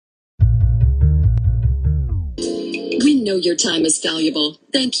We know your time is valuable.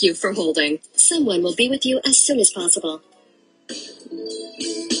 Thank you for holding. Someone will be with you as soon as possible.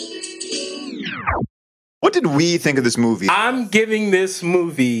 What did we think of this movie? I'm giving this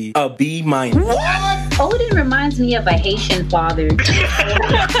movie a B-. What? Odin reminds me of a Haitian father.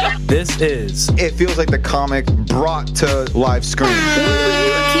 This is... It feels like the comic brought to live screen. Ooh, you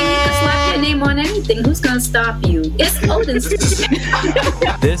can slap your name on anything. Who's gonna stop you? It's Odin's.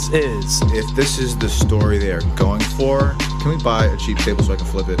 This is... If this is the story they are going for, can we buy a cheap table so I can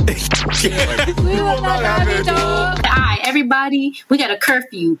flip it? We will not have it, dog. All right, everybody, we got a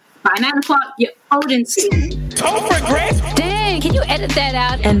curfew. By 9 o'clock, you're Odin's. Topher Grace! Dang, can you edit that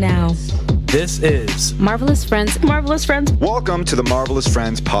out? And now, this is... Marvelous Friends. Marvelous Friends. Welcome to the Marvelous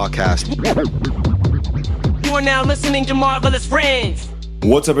Friends podcast. You are now listening to Marvelous Friends.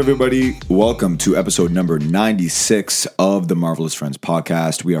 What's up, everybody? Welcome to episode number 96 of the Marvelous Friends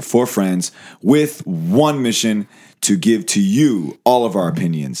podcast. We are four friends with one mission: to give to you all of our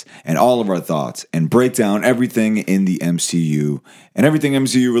opinions and all of our thoughts and break down everything in the MCU and everything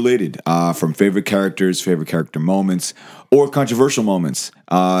MCU related, from favorite characters, favorite character moments, or controversial moments.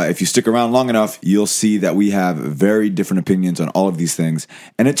 If you stick around long enough, you'll see that we have very different opinions on all of these things.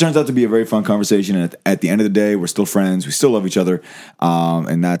 And it turns out to be a very fun conversation. And at the end of the day, we're still friends. We still love each other.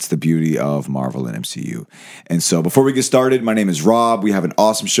 And that's the beauty of Marvel and MCU. And so before we get started, my name is Rob. We have an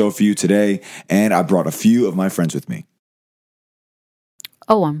awesome show for you today. And I brought a few of my friends with me.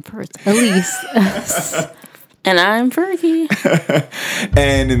 Oh, I'm first. Elise. And I'm Fergie.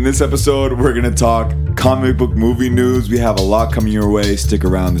 And in this episode, we're going to talk comic book movie news. We have a lot coming your way. Stick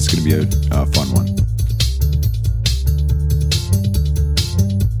around. This is going to be a fun one.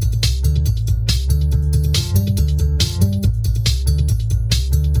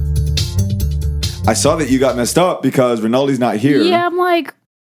 I saw that you got messed up because Rinaldi's not here. Yeah, I'm like,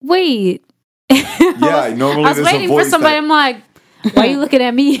 wait. Yeah, normally I was there's waiting a for voice somebody. I'm like, why are you looking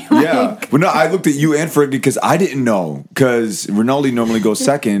at me? Like, yeah. Well, no, I looked at you and Fergie because I didn't know. Because Rinaldi normally goes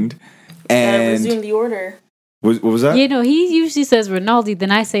second. And resume the order. What was that? you know, he usually says Rinaldi,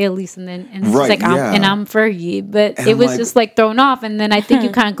 then I say Elise, and then it's Right, like, yeah. I'm Fergie. But And it I'm was like- just like thrown off. And then I think you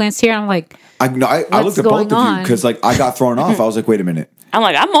kind of glanced here, and I'm like, I looked What's at both going of you on? because like I got thrown off. I was like, wait a minute. I'm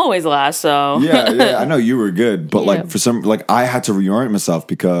like, I'm always last, so. Yeah, I know you were good, but Yeah. like for some, like I had to reorient myself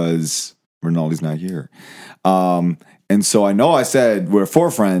because Rinaldi's not here. And so I know I said we're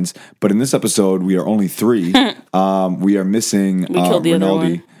four friends, but in this episode we are only three. We are missing We killed the other Rinaldi.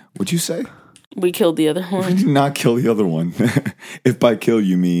 one. What'd you say? We killed the other We one. did not kill the other one. If by kill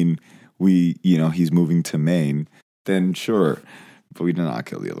you mean he's moving to Maine, then sure. But we did not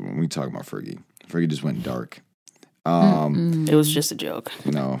kill the other one. We talking about Fergie. Fergie just went dark. It was just a joke.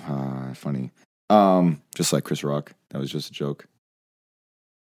 Funny. Just like Chris Rock. That was just a joke.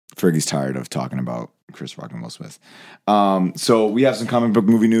 Fergie's tired of talking about Chris Rock and Will Smith. So we have some comic book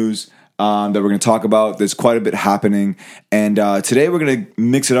movie news that we're going to talk about. There's quite a bit happening. And today we're going to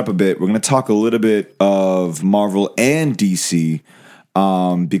mix it up a bit. We're going to talk a little bit of Marvel and DC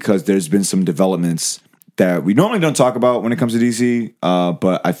because there's been some developments that we normally don't talk about when it comes to DC.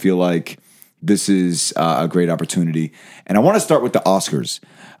 But I feel like this is a great opportunity. And I want to start with the Oscars.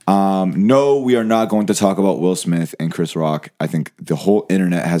 No, we are not going to talk about Will Smith and Chris Rock. I think the whole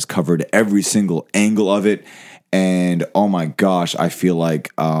internet has covered every single angle of it. And oh my gosh, I feel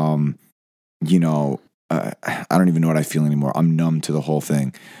like, I don't even know what I feel anymore. I'm numb to the whole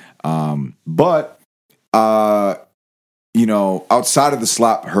thing. But outside of the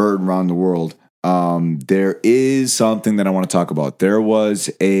slap heard around the world, there is something that I want to talk about. There was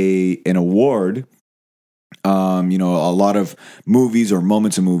an award. A lot of movies or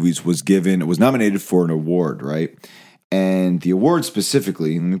moments in movies was nominated for an award, right? And the award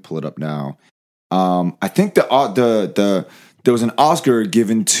specifically, let me pull it up now. I think there was an Oscar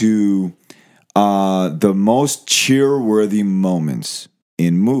given to the most cheer-worthy moments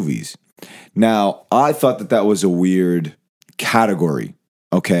in movies. Now, I thought that was a weird category.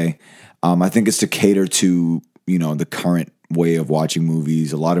 Okay, I think it's to cater to the current way of watching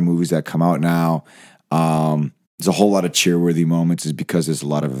movies. A lot of movies that come out now. There's a whole lot of cheer-worthy moments is because there's a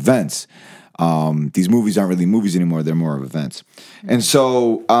lot of events. These movies aren't really movies anymore. They're more of events. And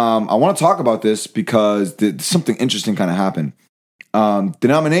so I want to talk about this because something interesting kind of happened. The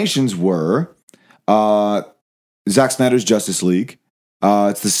nominations were Zack Snyder's Justice League.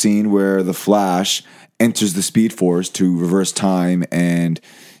 It's the scene where the Flash enters the Speed Force to reverse time and,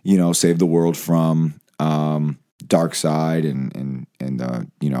 save the world from Darkseid and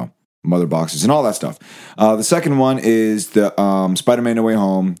mother boxes and all that stuff. The second one is the Spider-Man No Way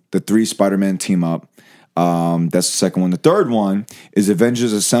Home. The 3 Spider-Man team up. That's the second one. The third one is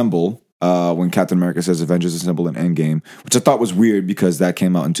Avengers Assemble. when Captain America says Avengers Assemble in Endgame, which I thought was weird because that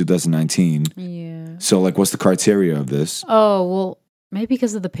came out in 2019. Yeah. So, like, what's the criteria of this? Oh, well, maybe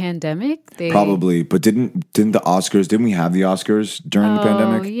because of the pandemic. Probably, but didn't the Oscars? Didn't we have the Oscars during the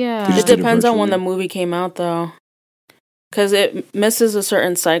pandemic? Yeah. They It just did depends on when the virtually. movie came out, though. Because it misses a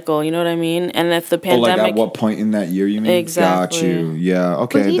certain cycle, you know what I mean? And if the Oh, pandemic... like at what point in that year you mean? Exactly. Got you. Yeah. But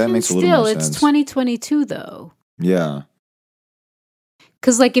Okay, that even makes a little still, more it's sense. 2022 though. Yeah.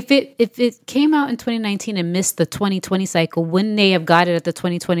 Because like if it came out in 2019 and missed the 2020 cycle, wouldn't they have got it at the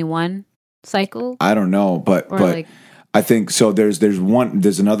 2021 cycle? I don't know, but Or but like- I think so. There's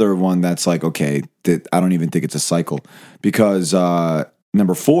another one that's like, okay, that I don't even think it's a cycle because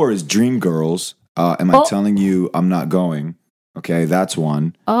number 4 is Dreamgirls. Am I telling you I'm not going? Okay, that's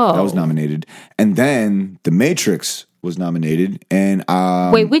one. Oh. That was nominated. And then The Matrix was nominated. And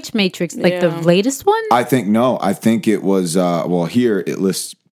Wait, which Matrix? Like the latest one? I think it was here it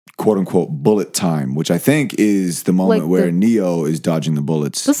lists quote unquote bullet time, which I think is the moment Like where the- Neo is dodging the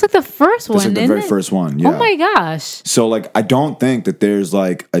bullets. That's like the first one, That's like the isn't very it? first one. Yeah. Oh my gosh. So like I don't think that there's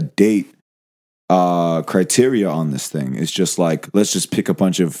like a date criteria on this thing. It's just like let's just pick a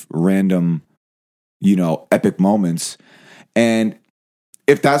bunch of random, epic moments. And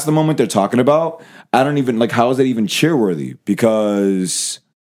if that's the moment they're talking about, I don't even like how is that even cheerworthy? Because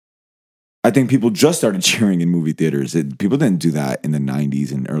I think people just started cheering in movie theaters. People didn't do that in the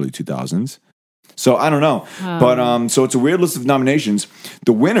 90s and early 2000s. So I don't know. But so it's a weird list of nominations.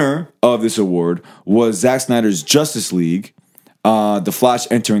 The winner of this award was Zack Snyder's Justice League, The Flash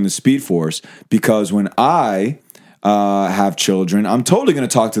entering the Speed Force, because when I have children, I'm totally going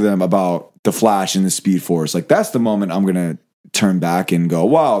to talk to them about The Flash and the Speed Force. Like that's the moment I'm going to turn back and go,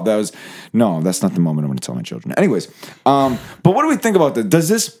 wow, that's not the moment I'm going to tell my children. Anyways, but what do we think about that? Does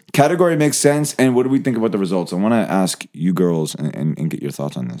this category make sense? And what do we think about the results? I want to ask you girls and get your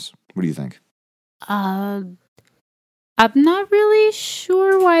thoughts on this. What do you think? I'm not really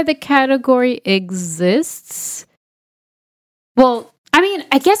sure why the category exists. Well, I mean,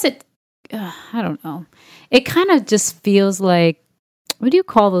 I guess I don't know. It kind of just feels like, what do you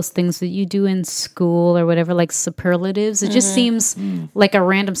call those things that you do in school or whatever, like superlatives? It just seems like a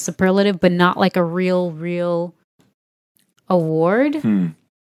random superlative, but not like a real award.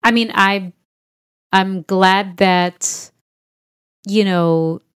 I mean, I'm glad that,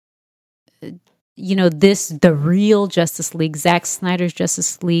 the real Justice League, Zack Snyder's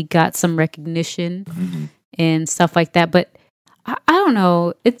Justice League, got some recognition and stuff like that. But I don't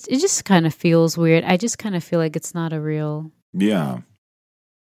know. It just kind of feels weird. I just kind of feel like it's not a real. Yeah.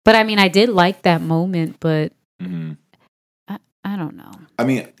 But I mean, I did like that moment, but I don't know. I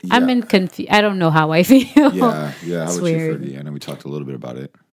mean, I'm in I don't know how I feel. Yeah. How It's about you, weird. Fergie? I know we talked a little bit about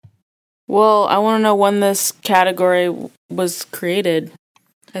it. Well, I want to know when this category was created.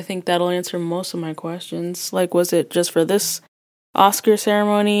 I think that'll answer most of my questions. Like, was it just for this Oscar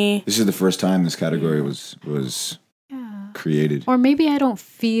ceremony? This is the first time this category was created. Or maybe I don't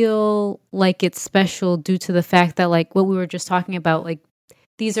feel like it's special due to the fact that, like, what we were just talking about, like,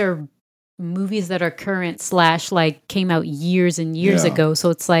 these are movies that are current / like came out years and years ago. So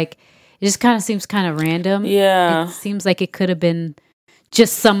it's like, it just kind of seems kind of random. Yeah. It seems like it could have been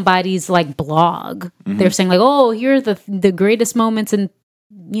just somebody's like blog. They're saying like, oh, here are the greatest moments in,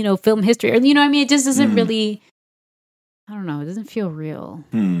 film history. Or, what I mean? It just doesn't really, I don't know. It doesn't feel real.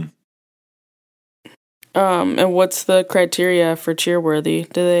 And what's the criteria for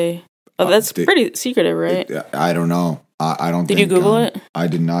cheerworthy? Do they? Oh, that's pretty secretive, right? I don't know. I don't. Did you Google it? I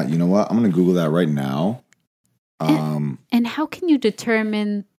did not. You know what? I'm going to Google that right now. And how can you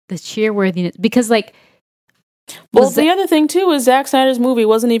determine the cheerworthiness? Because like, well, the other thing too is Zack Snyder's movie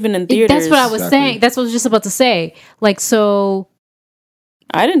wasn't even in theaters. That's what I was saying. That's what I was just about to say. Like, so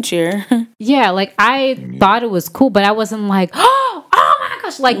I didn't cheer. Yeah, like I thought it was cool, but I wasn't like, oh my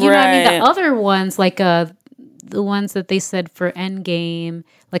gosh, like you know what I mean. The other ones, like the ones that they said for Endgame,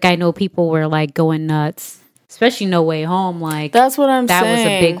 like I know people were like going nuts, especially No Way Home. Like that's what I'm saying. That was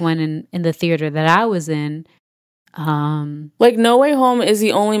a big one in the theater that I was in. Like No Way Home is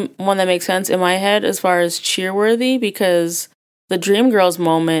the only one that makes sense in my head as far as cheerworthy, because the Dreamgirls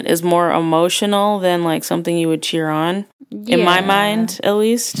moment is more emotional than like something you would cheer on, in my mind at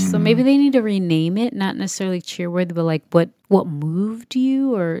least. So maybe they need to rename it, not necessarily cheerworthy, but like what moved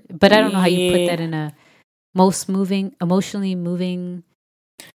you, or but I don't know how you put that in a emotionally moving.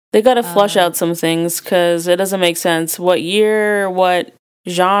 They got to flush out some things because it doesn't make sense. What year, what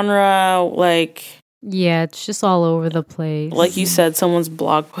genre, like. Yeah, it's just all over the place. Like you said, someone's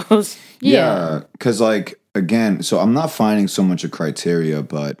blog post. Yeah, because like again, so I'm not finding so much a criteria,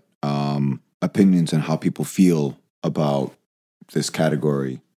 but opinions on how people feel about this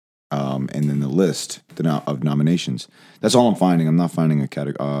category. and then the list of nominations. That's all I'm finding. I'm not finding a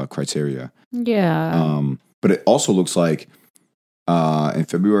criteria. Yeah. But it also looks like in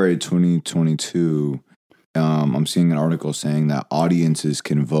February 2022, I'm seeing an article saying that audiences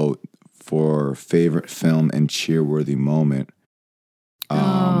can vote for favorite film and cheer-worthy moment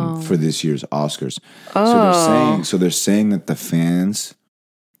for this year's Oscars. So they're saying that the fans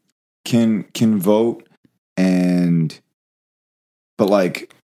can vote, but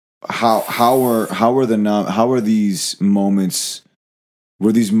like how are these moments?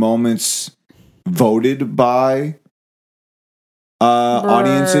 Were these moments voted by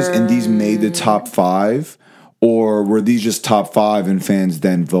audiences and these made the top 5? Or were these just top 5 and fans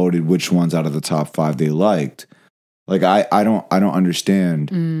then voted which ones out of the top 5 they liked? Like I don't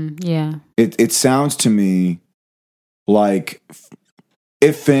understand. Yeah. It sounds to me like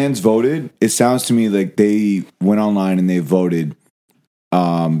if fans voted, it sounds to me like they went online and they voted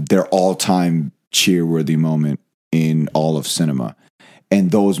their all-time cheer-worthy moment in all of cinema,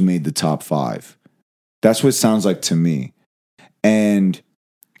 and those made the top 5. That's what it sounds like to me. And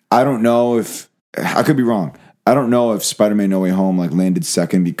I don't know if I could be wrong. I don't know if Spider-Man No Way Home like landed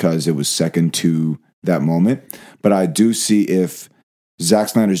second because it was second to that moment, but I do see if Zack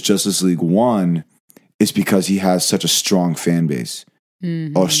Snyder's Justice League won, it's because he has such a strong fan base,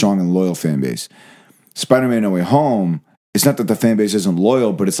 or a strong and loyal fan base. Spider-Man No Way Home, it's not that the fan base isn't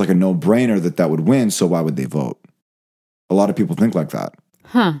loyal, but it's like a no-brainer that would win, so why would they vote? A lot of people think like that.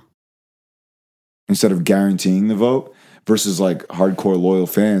 Huh. Instead of guaranteeing the vote versus like hardcore loyal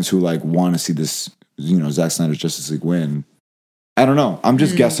fans who like want to see this, Zack Snyder's Justice League win. I don't know. I'm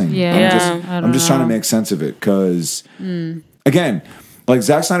just guessing. Yeah. I'm just trying to make sense of it because again, like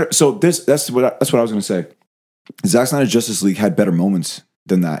Zack Snyder. So that's what I was going to say. Zack Snyder's Justice League had better moments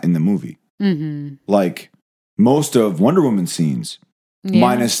than that in the movie. Mm-hmm. Like most of Wonder Woman's scenes,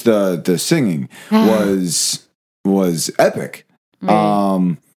 minus the singing, was epic.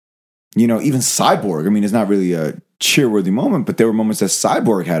 Right. Even Cyborg. I mean, it's not really a cheer-worthy moment, but there were moments that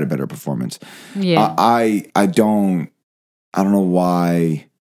Cyborg had a better performance. Yeah. I don't know why.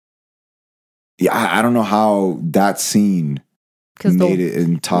 Yeah, I don't know how that scene made it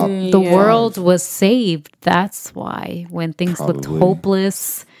in top. The world was saved. That's why when things looked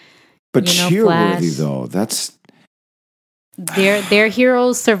hopeless. But cheer-worthy though, that's their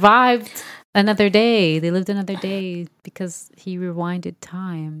heroes survived another day. They lived another day because he rewinded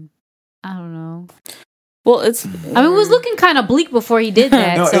time. I don't know. Well, it was looking kind of bleak before he did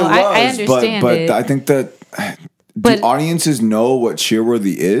that, no, so I understand but it. I think that do audiences know what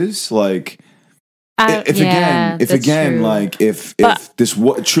cheerworthy is? Like, if this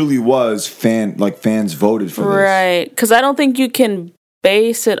truly was fans voted for this, right? Because I don't think you can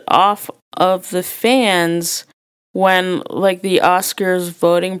base it off of the fans when like the Oscars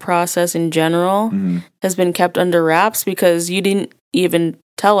voting process in general has been kept under wraps because you didn't even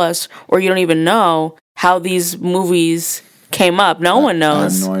tell us, or you don't even know how these movies came up. No one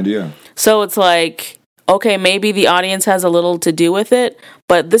knows. I have no idea. So it's like, okay, maybe the audience has a little to do with it,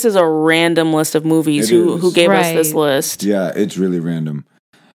 but this is a random list of movies who gave us this list. Yeah, it's really random.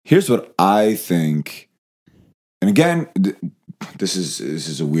 Here's what I think. And again, this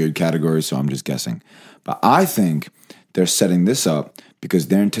is a weird category, so I'm just guessing. But I think they're setting this up because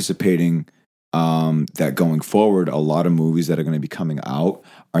they're anticipating that going forward, a lot of movies that are going to be coming out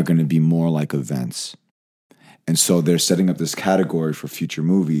are going to be more like events. And so they're setting up this category for future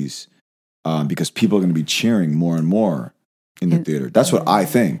movies because people are going to be cheering more and more in the theater. That's what I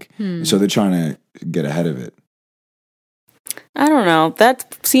think. So they're trying to get ahead of it. I don't know.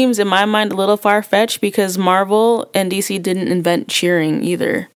 That seems, in my mind, a little far-fetched because Marvel and DC didn't invent cheering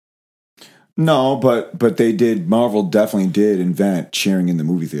either. No, but they did. Marvel definitely did invent cheering in the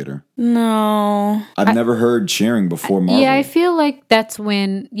movie theater. No. I've never heard cheering before Marvel. Yeah, I feel like that's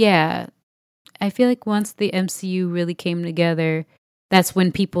when, I feel like once the MCU really came together, that's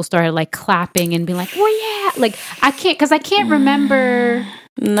when people started like clapping and being like, well, yeah. Like, I can't remember.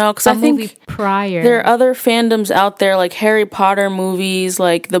 No, because I think prior there are other fandoms out there, like Harry Potter movies,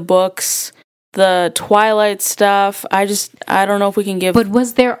 like the books, the Twilight stuff. I don't know if we can give. But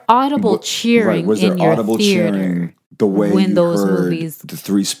was there audible cheering? Was there in your audible theater cheering the way when you those heard movies? The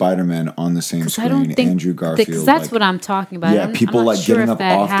 3 Spider-Men on the same screen? I don't think Andrew Garfield. because that's what I'm talking about. Yeah, people I'm not like sure getting if up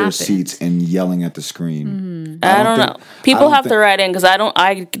that off happened. their seats and yelling at the screen. I don't know. People have to write in because I don't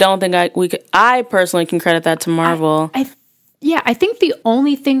think I personally can credit that to Marvel. I think the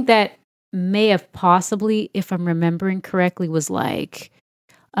only thing that may have possibly, if I'm remembering correctly, was like,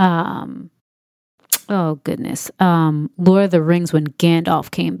 Lord of the Rings when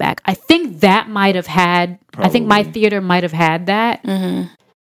Gandalf came back. I think that might have had. Probably. I think my theater might have had that.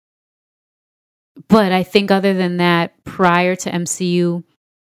 But I think other than that, prior to MCU,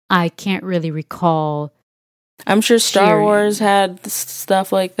 I can't really recall. I'm sure Star cheering. Wars had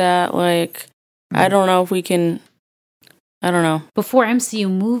stuff like that. Like, I don't know if we can. I don't know. Before MCU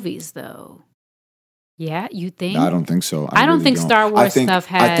movies, though. Yeah, you think? I don't think so. I don't think Star Wars stuff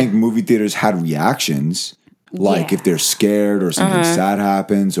had. I think movie theaters had reactions, like if they're scared or something sad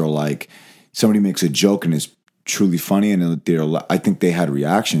happens, or like somebody makes a joke and it's truly funny, and I think they had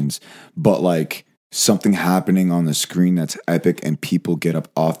reactions. But like something happening on the screen that's epic and people get up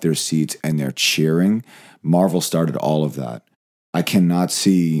off their seats and they're cheering. Marvel started all of that. I cannot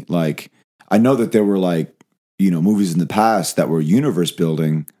see, like, I know that there were like, movies in the past that were universe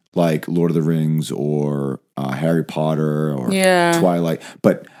building, like Lord of the Rings or Harry Potter or Twilight.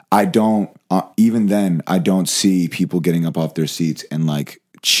 But I don't, even then, I don't see people getting up off their seats and like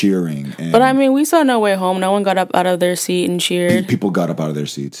cheering. But I mean, we saw No Way Home. No one got up out of their seat and cheered. People got up out of their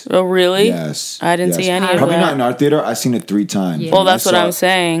seats. Oh, really? Yes. I didn't see any of that. Probably not in our theater. I've seen it 3 times. Yeah. Well, that's what I'm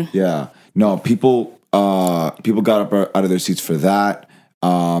saying. Yeah. No, people got up out of their seats for that.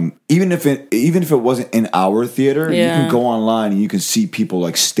 Even if it wasn't in our theater, you can go online and you can see people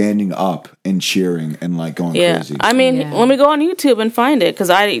like standing up and cheering and like going crazy. I mean, let me go on YouTube and find it, because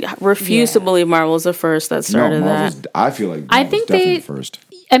I refuse to believe Marvel's the first that started that. I feel like I think definitely the first.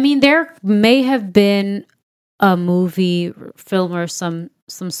 I mean, there may have been a movie, film, or some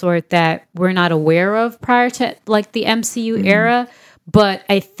sort that we're not aware of prior to like the MCU era, but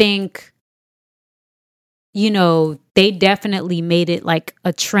I think, they definitely made it like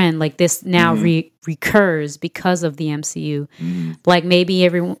a trend. Like this now recurs because of the MCU. Like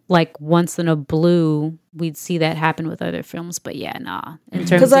maybe once in a blue, we'd see that happen with other films. But yeah, nah.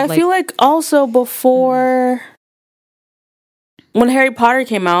 Because I feel like also before, when Harry Potter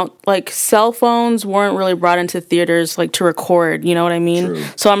came out, like cell phones weren't really brought into theaters like to record, you know what I mean? True.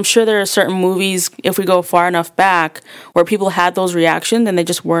 So I'm sure there are certain movies, if we go far enough back, where people had those reactions and they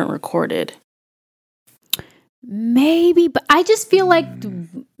just weren't recorded. Maybe, but I just feel like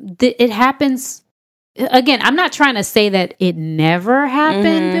it happens. Again, I'm not trying to say that it never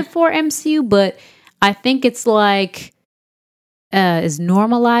happened before MCU, but I think it's like, is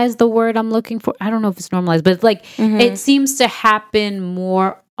normalized the word I'm looking for? I don't know if it's normalized, but like it seems to happen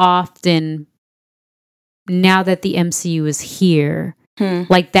more often now that the MCU is here.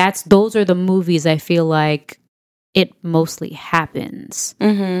 Like those are the movies I feel like it mostly happens.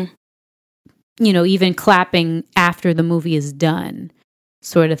 Even clapping after the movie is done,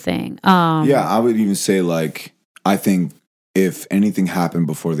 sort of thing. I would even say, like, I think if anything happened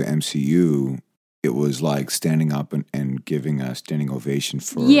before the MCU, it was like standing up and giving a standing ovation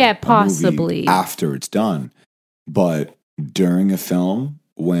for possibly a movie after it's done. But during a film,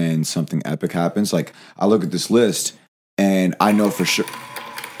 when something epic happens, like I look at this list and I know for sure.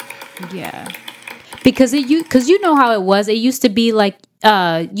 Yeah, because you know how it was. It used to be like,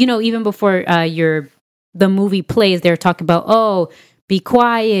 even before the movie plays, they're talking about, be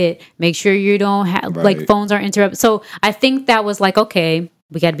quiet, make sure you don't have like phones aren't interrupted. So I think that was like, okay,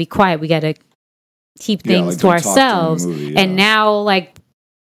 we got to be quiet, we got to keep things to ourselves. And now, like,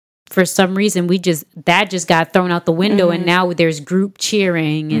 for some reason, that just got thrown out the window, and now there's group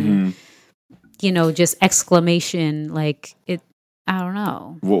cheering and just exclamation, like it. I don't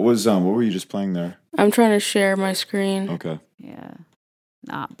know. What were you just playing there? I'm trying to share my screen. Okay. Yeah.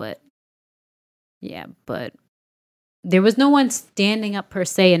 But there was no one standing up per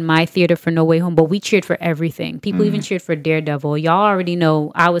se in my theater for No Way Home, but we cheered for everything. People even cheered for Daredevil. Y'all already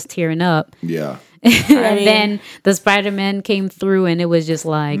know I was tearing up. Yeah. And then the Spider-Man came through and it was just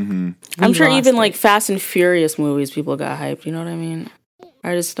like, I'm sure even like Fast and Furious movies, people got hyped. You know what I mean?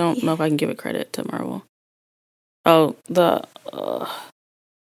 I just don't know if I can give it credit to Marvel. Oh, the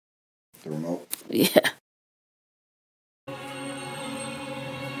remote. Yeah.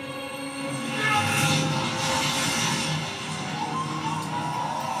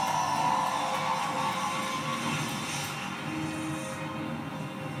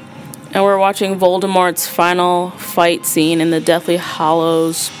 And we're watching Voldemort's final fight scene in the Deathly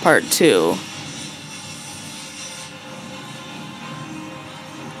Hallows Part 2.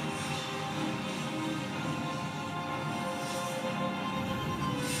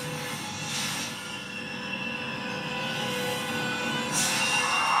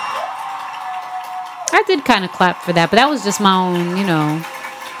 I did kind of clap for that, but that was just my own,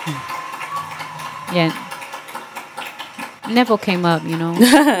 Yeah. Neville came up,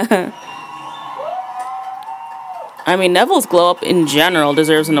 I mean, Neville's glow up in general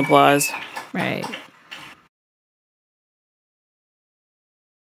deserves an applause. Right.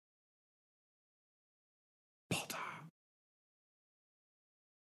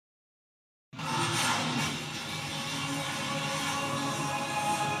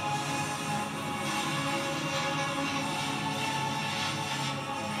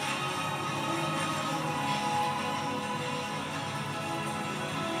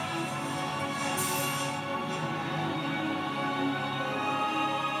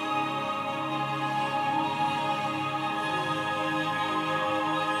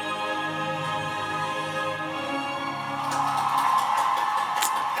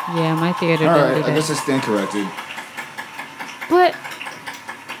 Yeah, my theater All did right, do I that. guess I stand corrected. But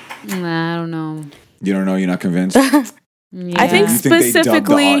I don't know. You don't know? You're not convinced? Yeah. I think You think they dubbed the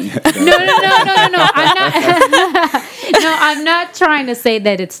specifically. No. I'm not. No, I'm not trying to say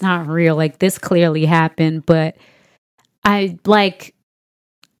that it's not real. Like this clearly happened, but I like.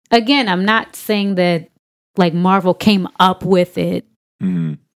 Again, I'm not saying that like Marvel came up with it.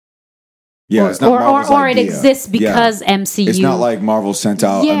 Mhm. Yeah, it's not Marvel's or it idea. exists because MCU. It's not like Marvel sent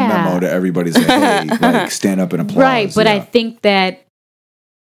out Yeah. a memo to everybody saying, "Hey, like stand up and applause." Right, but I Yeah. think that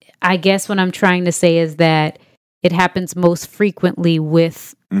I guess what I'm trying to say is that it happens most frequently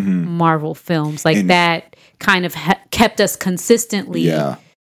with Mhm. Marvel films. Like And- that kind of kept us consistently Yeah.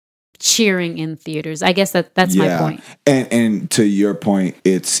 cheering in theaters. I guess that's my point. And to your point,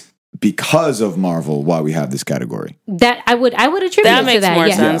 it's because of Marvel why we have this category. That I would attribute That it to makes that. more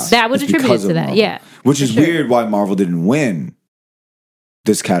Yeah. sense. That I would It's attribute it because to of that. Marvel. Yeah. Which for is sure. weird why Marvel didn't win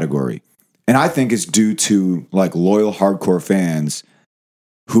this category. And I think it's due to like loyal hardcore fans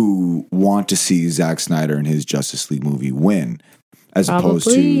who want to see Zack Snyder and his Justice League movie win, as opposed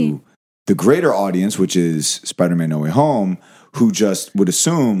Probably. to the greater audience, which is Spider-Man No Way Home, who just would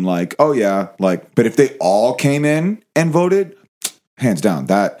assume like, oh yeah, like, but if they all came in and voted, hands down,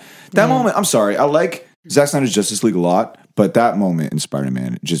 that moment, I'm sorry, I like Zack Snyder's Justice League a lot, but that moment in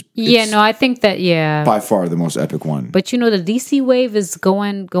Spider-Man, Yeah, it's no, I think that by far the most epic one. But you know, the DC wave is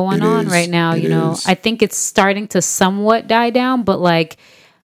going It on is. right now. It You know, is. I think it's starting to somewhat die down, but like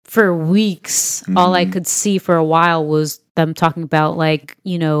for weeks, all I could see for a while was them talking about like,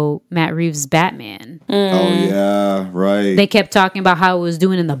 you know, Matt Reeves' Batman. Oh yeah, right. They kept talking about how it was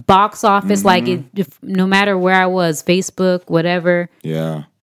doing in the box office. Like no matter where I was, Facebook, whatever, yeah.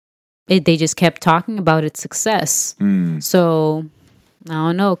 they just kept talking about its success. So I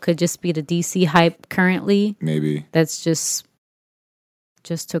don't know. It could just be the DC hype currently. Maybe. That's just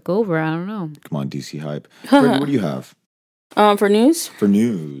took over. I don't know. Come on, DC hype. Brittany, what do you have For news, for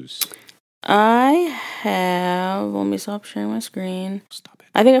news? I have. Let me stop sharing my screen. Stop it.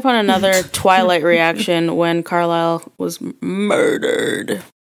 I think I found another Twilight reaction when Carlisle was murdered.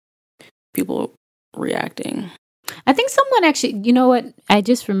 People reacting. I think someone actually, you know what? I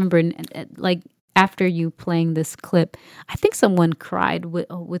just remember, like, after you playing this clip, I think someone cried with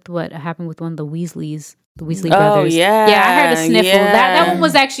what happened with one of the Weasleys, the Weasley brothers. yeah. Yeah, I heard a sniffle. Yeah. That one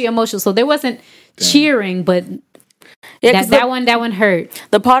was actually emotional. So there wasn't cheering, but Yeah, 'cause that one hurt.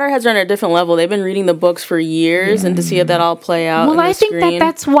 the Potterheads are on a different level. They've been reading the books for years, and to see that all play out. Well, on I the think screen.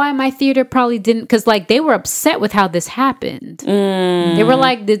 that's why my theater probably didn't, because like they were upset with how this happened. They were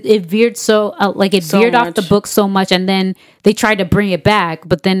like, it veered so veered off the much. book so much, and then they tried to bring it back,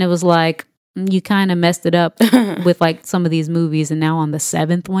 but then it was like you kind of messed it up with like some of these movies, and now on the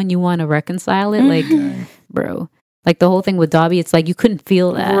 7th one you want to reconcile it, like, bro. Like the whole thing with Dobby, it's like you couldn't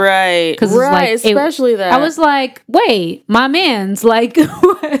feel that, right? 'Cause it's Right, like, especially that. I was like, wait, my man's like,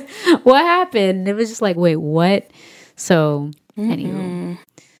 what happened? It was just like, wait, what? So, anywho.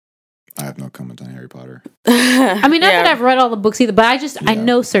 I have no comment on Harry Potter. I mean, not Yeah. that I've read all the books either, but I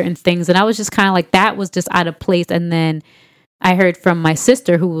know certain things, and I was just kind of like, that was just out of place. And then I heard from my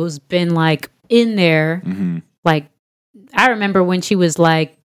sister who was been like in there, like I remember when she was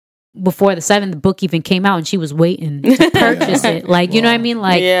like before the 7th book even came out, and she was waiting to purchase it, like you know what I mean,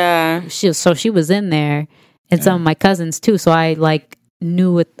 like yeah. she was in there, and some of my cousins too. So I like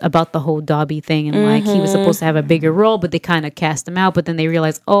knew about the whole Dobby thing, and like he was supposed to have a bigger role, but they kind of cast him out. But then they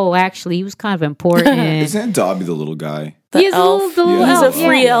realized, oh, actually, he was kind of important. Isn't Dobby the little guy? He's elf. the little Yeah. elf. He's a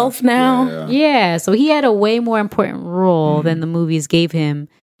free yeah. elf now. Yeah. Yeah, so he had a way more important role than the movies gave him,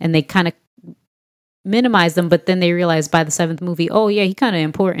 and they kind of minimized him. But then they realized by the 7th movie, oh yeah, he kind of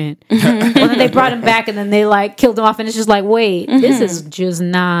important. Well, then they brought him back, and then they like killed him off, and it's just like, wait, this is just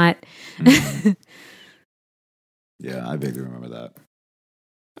not. Yeah, I vaguely remember that.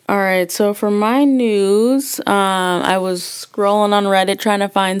 All right, so for my news, I was scrolling on Reddit trying to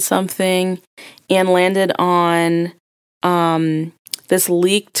find something and landed on this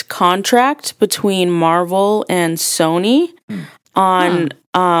leaked contract between Marvel and Sony on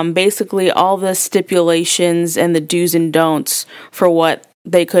basically all the stipulations and the do's and don'ts for what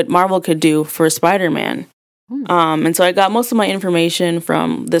Marvel could do for Spider-Man. And so I got most of my information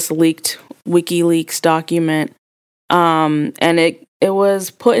from this leaked WikiLeaks document. And it was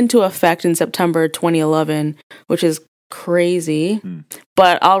put into effect in September 2011, which is crazy.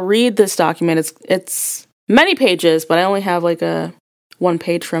 But I'll read this document. It's many pages, but I only have like a one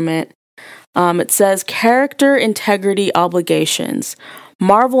page from it. It says character integrity obligations.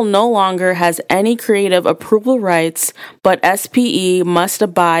 Marvel no longer has any creative approval rights, but SPE must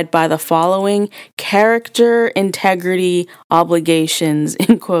abide by the following character integrity obligations,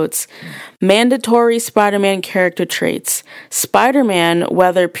 in quotes. Mandatory Spider-Man character traits. Spider-Man,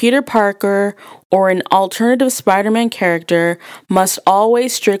 whether Peter Parker or an alternative Spider-Man character, must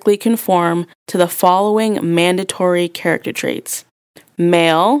always strictly conform to the following mandatory character traits.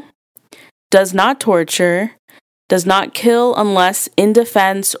 Male, does not torture, does not kill unless in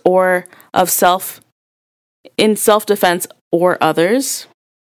defense or in self-defense or others.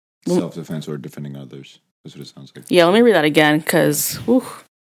 Self-defense or defending others. That's what it sounds like. Yeah, let me read that again because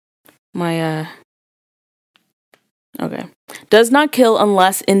okay. Does not kill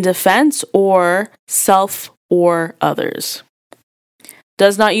unless in defense or self or others.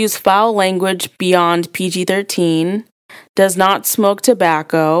 Does not use foul language beyond PG-13. Does not smoke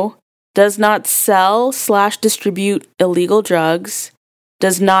tobacco. Does not sell/distribute illegal drugs,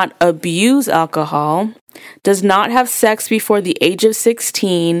 does not abuse alcohol, does not have sex before the age of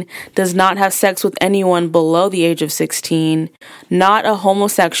 16, does not have sex with anyone below the age of 16, not a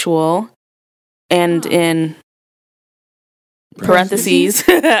homosexual, and in parentheses,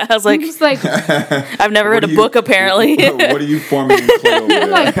 I was like, I've never read a book apparently. What are you forming in clay over there?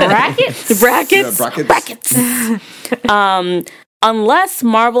 Like brackets? Brackets? Yeah, brackets. Unless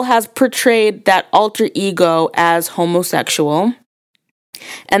Marvel has portrayed that alter ego as homosexual.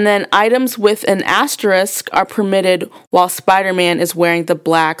 And then items with an asterisk are permitted while Spider-Man is wearing the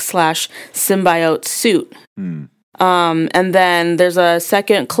black/symbiote suit. And then there's a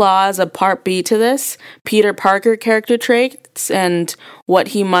second clause, a part B to this. Peter Parker character traits and what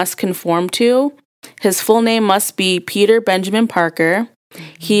he must conform to. His full name must be Peter Benjamin Parker.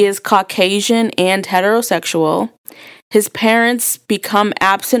 He is Caucasian and heterosexual. His parents become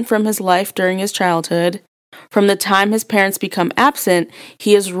absent from his life during his childhood. From the time his parents become absent,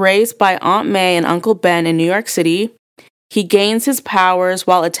 he is raised by Aunt May and Uncle Ben in New York City. He gains his powers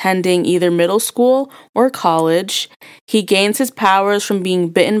while attending either middle school or college. He gains his powers from being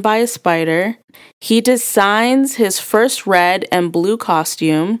bitten by a spider. He designs his first red and blue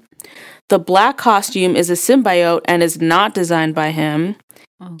costume. The black costume is a symbiote and is not designed by him.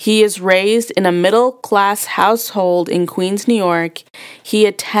 He is raised in a middle-class household in Queens, New York. He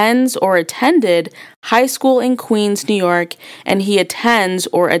attends or attended high school in Queens, New York, and he attends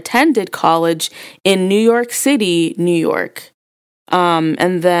or attended college in New York City, New York.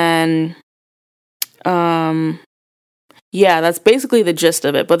 And then, yeah, that's basically the gist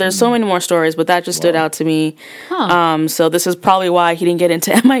of it. But there's so many more stories, but that just stood out to me. So this is probably why he didn't get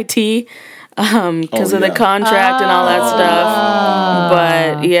into MIT. Because of the contract and all that stuff.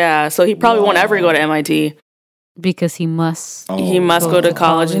 But yeah, so he probably won't ever go to MIT. Because he must. He must go to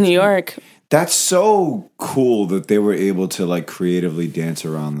college in New York. That's so cool that they were able to like creatively dance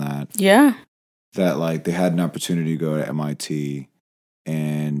around that. Yeah. That like they had an opportunity to go to MIT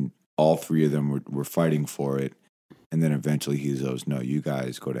and all three of them were fighting for it. And then eventually he goes, no, you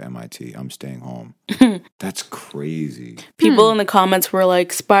guys go to MIT. I'm staying home. That's crazy. People in the comments were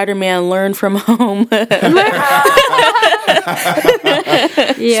like, Spider-Man, learn from home. Spider-Man,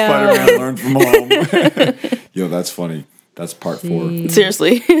 learn from home. Yo, that's funny. That's part 4.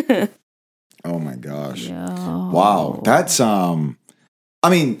 Seriously. Oh my gosh. Yo. Wow. That's, I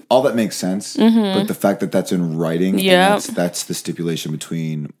mean, all that makes sense. But the fact that that's in writing, that's the stipulation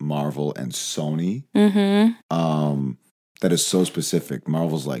between Marvel and Sony. That is so specific.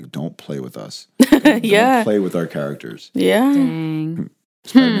 Marvel's like, don't play with us. Don't play with our characters. Yeah.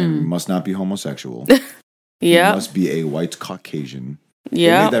 Spider-Man must not be homosexual. He must be a white Caucasian. They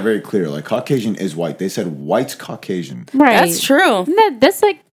made that very clear. Like, Caucasian is white. They said white Caucasian. Right. That's true. That's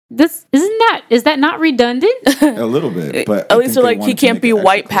like, is that not redundant? A little bit, but at least they're like, he can't be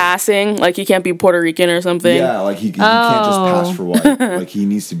white passing, like he can't be Puerto Rican or something. Yeah, like he can't just pass for white. Like he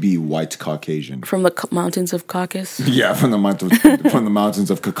needs to be white Caucasian from the mountains of Caucasus. Yeah, from the mountains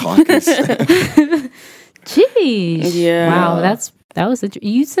of Caucasus. Jeez. Yeah. Wow, that was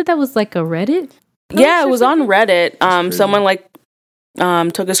you said that was like a Reddit post Yeah, it was on Reddit. Someone like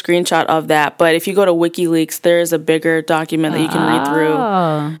took a screenshot of that, but if you go to WikiLeaks, there is a bigger document that you can read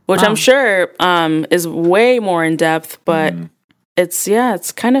through, which I'm sure is way more in depth. But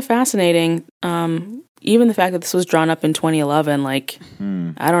it's kind of fascinating. Even the fact that this was drawn up in 2011, like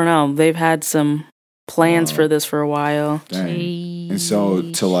I don't know, they've had some plans for this for a while. And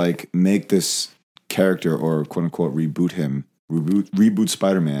so to like make this character or quote unquote reboot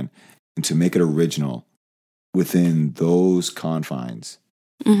Spider-Man, and to make it original within those confines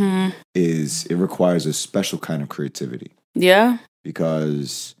it requires a special kind of creativity. Yeah.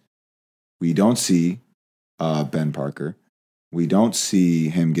 Because We don't see Ben Parker. We don't see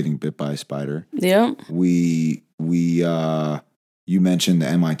him getting bit by a spider. Yep. We you mentioned the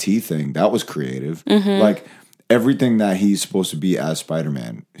MIT thing. That was creative. Mm-hmm. Like everything that he's supposed to be as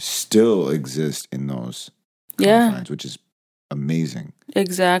Spider-Man still exists in those confines, which is amazing.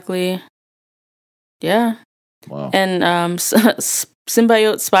 Exactly. Yeah. Wow. And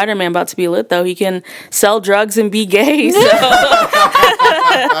symbiote Spider-Man about to be lit, though. He can sell drugs and be gay. So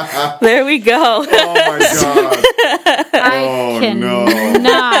there we go. Oh my god. I cannot.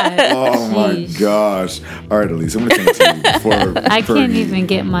 Oh my gosh. All right, Elise, I'm going to turn to you before I can't even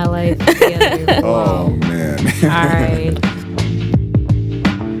get my life together. Oh man. All right.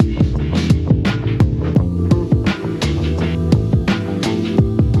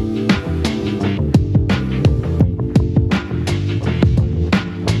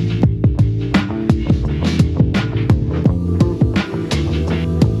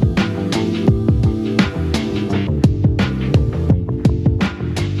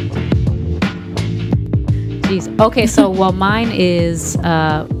 Okay, so mine is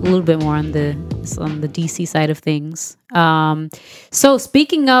a little bit more on the DC side of things. So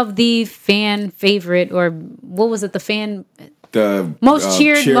speaking of the fan favorite, or what was it, the most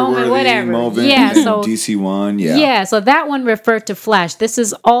cheered moment, whatever. Yeah, so DC one, yeah. Yeah, so that one referred to Flash. This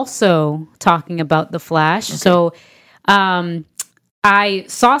is also talking about the Flash. Okay. So I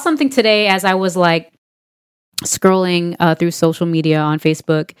saw something today as I was like scrolling through social media on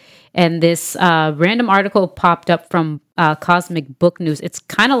Facebook, and this random article popped up from Cosmic Book News. It's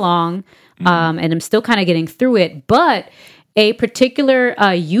kind of long, and I'm still kind of getting through it, but a particular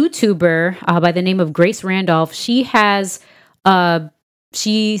YouTuber by the name of Grace Randolph, she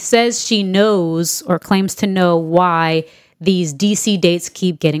says she knows or claims to know why these DC dates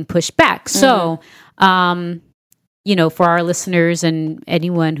keep getting pushed back. So, for our listeners and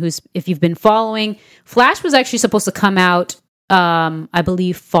anyone if you've been following, Flash was actually supposed to come out, I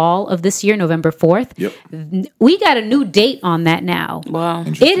believe, fall of this year, November 4th. Yep. We got a new date on that now. Wow.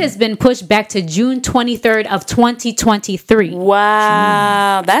 It has been pushed back to June 23rd of 2023.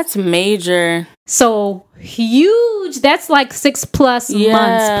 Wow. That's major. So huge. That's like 6+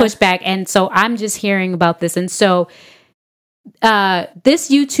 months pushback. And so I'm just hearing about this. And so this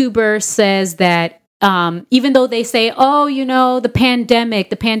YouTuber says that even though they say, the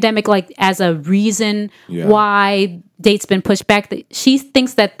pandemic, like as a reason why dates been pushed back, she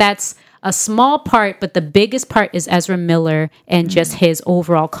thinks that that's a small part, but the biggest part is Ezra Miller and just his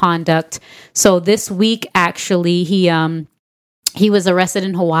overall conduct. So this week, actually, he was arrested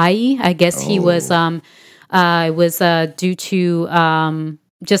in Hawaii. I guess he was, it was due to,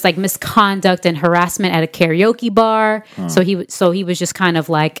 just like misconduct and harassment at a karaoke bar. So he was just kind of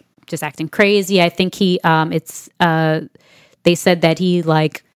like, just acting crazy. I think they said that he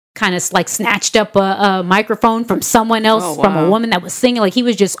like kind of like snatched up a microphone from someone else, from a woman that was singing. Like he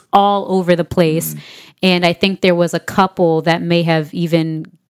was just all over the place. And I think there was a couple that may have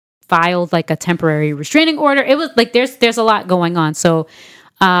even filed like a temporary restraining order. It was like there's a lot going on. So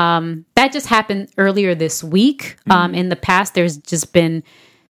that just happened earlier this week. In the past, there's just been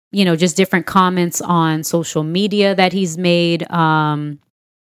just different comments on social media that he's made.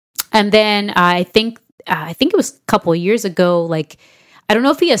 And then I think it was a couple of years ago, like, I don't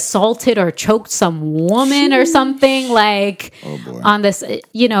know if he assaulted or choked some woman or something, like, on this,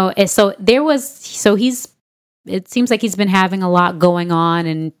 so it seems like he's been having a lot going on,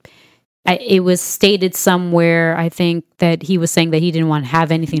 and it was stated somewhere, I think, that he was saying that he didn't want to have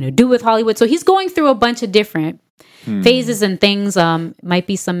anything to do with Hollywood. So he's going through a bunch of different phases and things. Might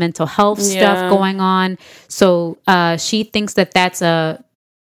be some mental health stuff going on. So she thinks that that's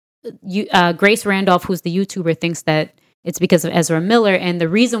Grace Randolph, who's the YouTuber, thinks that it's because of Ezra Miller. And the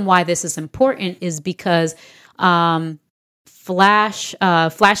reason why this is important is because Flash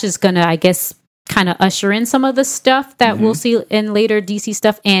is going to, I guess, kind of usher in some of the stuff that we'll see in later DC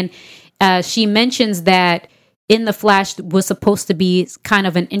stuff. And she mentions that in the Flash was supposed to be kind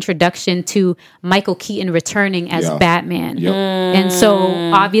of an introduction to Michael Keaton returning as Batman. Yep. And so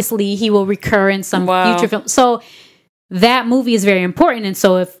obviously he will recur in some future film. So that movie is very important. And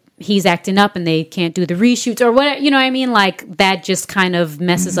so if he's acting up and they can't do the reshoots or whatever, what I mean? Like that just kind of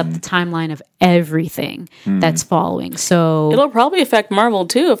messes up the timeline of everything that's following. So it'll probably affect Marvel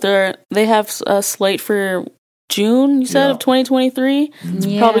too if they have a slate for June, you said, of 2023. It's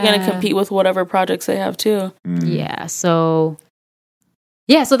probably going to compete with whatever projects they have too. Yeah. So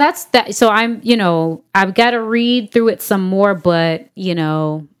that's that. So I've got to read through it some more, but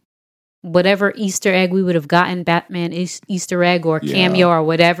whatever Easter egg we would have gotten, Batman Easter egg or cameo or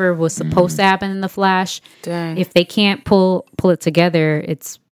whatever was supposed to happen in the Flash. Dang. If they can't pull it together,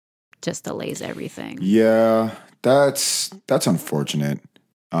 it's just delays everything. Yeah, that's unfortunate.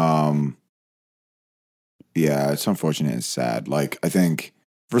 Yeah, it's unfortunate. It's sad. Like, I think,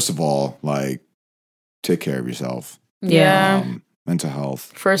 first of all, like, take care of yourself. Yeah. Mental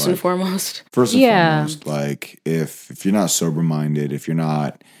health. First and like, foremost. First and Yeah. foremost, like, if you're not sober minded, if you're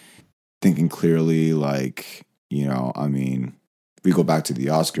not thinking clearly, like, you know, I mean, we go back to the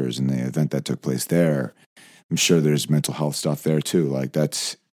Oscars and the event that took place there. I'm sure there's mental health stuff there too. Like,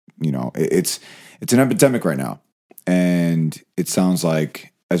 that's, you know, it's an epidemic right now, and it sounds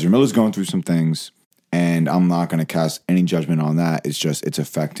like Ezra Miller's going through some things. And I'm not going to cast any judgment on that. It's just, it's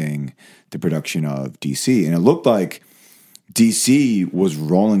affecting the production of DC. And it looked like DC was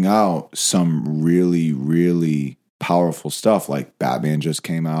rolling out some really, really powerful stuff. Like Batman just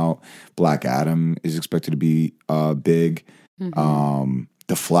came out. Black Adam is expected to be big. The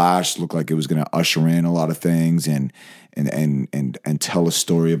Flash looked like it was going to usher in a lot of things and tell a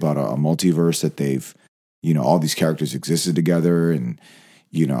story about a multiverse that they've, you know, all these characters existed together. And,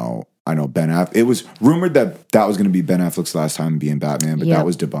 you know, I know Ben Affleck. It was rumored that was going to be Ben Affleck's last time being Batman, but that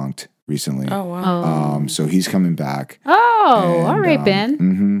was debunked recently. Oh, wow. So he's coming back. Oh, And, all right,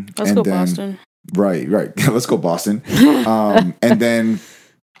 Ben. Let's go Boston. Right. Let's go Boston. And then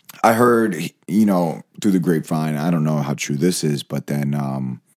I heard, you know, through the grapevine, I don't know how true this is, but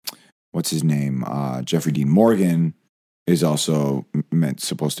then what's his name? Jeffrey Dean Morgan is also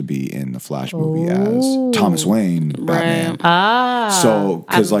supposed to be in the Flash movie as Thomas Wayne, Batman. So,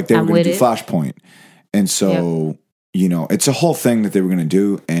 because like they were going to do Flashpoint. And so, you know, it's a whole thing that they were going to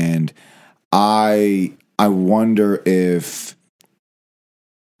do. And I wonder if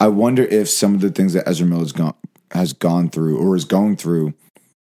some of the things that Ezra Miller has gone through or is going through,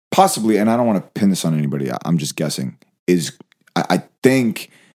 possibly, and I don't want to pin this on anybody, I'm just guessing, is I think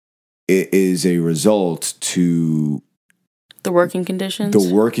it is a result to the working conditions.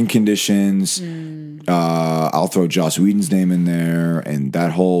 I'll throw Joss Whedon's name in there and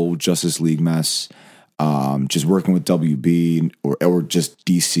that whole Justice League mess. Just working with WB or just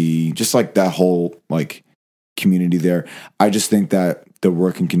DC, just like that whole like community there. I just think that the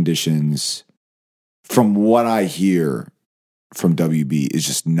working conditions, from what I hear from WB, is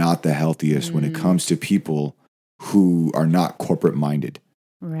just not the healthiest when it comes to people who are not corporate minded.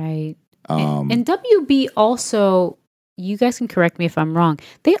 Right. And WB also, you guys can correct me if I'm wrong,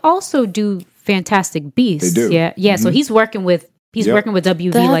 they also do Fantastic Beasts. They do. Yeah. Yeah. So he's working with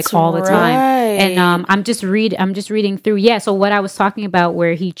WB like all the time. And I'm just reading through. Yeah. So what I was talking about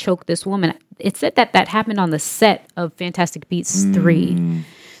where he choked this woman, it said that happened on the set of Fantastic Beasts 3.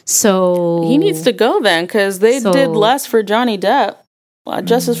 So he needs to go then, because they did less for Johnny Depp.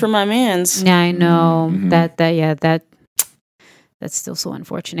 Justice for my mans. Yeah, I know that's still so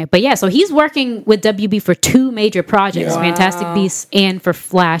unfortunate. But yeah, so he's working with WB for 2 major projects, Fantastic Beasts and for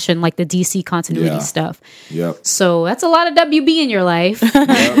Flash and like the DC continuity stuff. Yep. So that's a lot of WB in your life.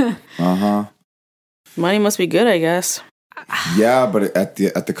 Yep. Money must be good, I guess. Yeah, but at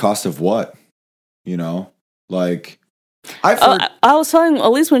the cost of what? You know, like I was telling,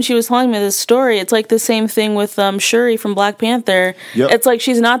 at least when she was telling me this story, it's like the same thing with Shuri from Black Panther. Yep. It's like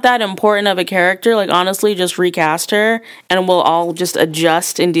she's not that important of a character. Like, honestly, just recast her and we'll all just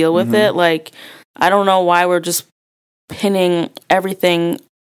adjust and deal with it. Like, I don't know why we're just pinning everything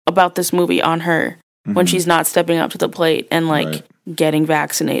about this movie on her when she's not stepping up to the plate and like getting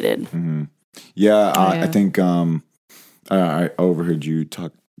vaccinated. Yeah, I think I overheard you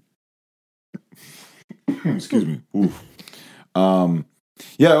talk. Excuse me. Oof.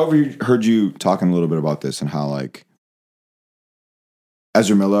 Yeah, I overheard you talking a little bit about this and how like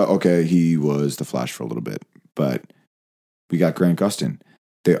Ezra Miller, okay, he was the Flash for a little bit, but we got Grant Gustin.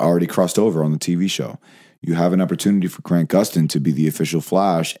 They already crossed over on the TV show. You have an opportunity for Grant Gustin to be the official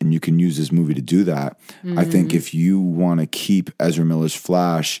Flash, and you can use this movie to do that. I think if you want to keep Ezra Miller's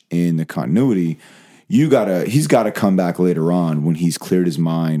Flash in the continuity, he's got to come back later on when he's cleared his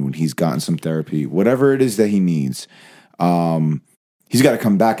mind, when he's gotten some therapy, whatever it is that he needs. He's got to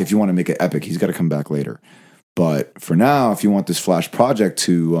come back. If you want to make it epic, he's got to come back later. But for now, if you want this Flash project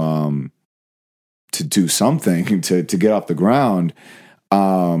to do something to get off the ground,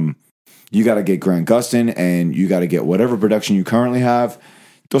 you got to get Grant Gustin, and you got to get whatever production you currently have.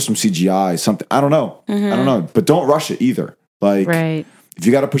 Throw some CGI, something. I don't know. I don't know, but don't rush it either. Like, if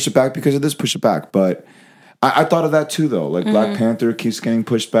you got to push it back because of this, push it back. But I thought of that too, though. Like Black Panther keeps getting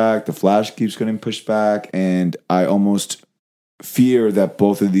pushed back, The Flash keeps getting pushed back, and I almost fear that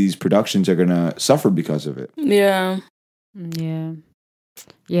both of these productions are gonna suffer because of it. Yeah.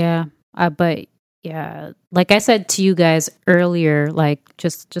 But yeah, like I said to you guys earlier, like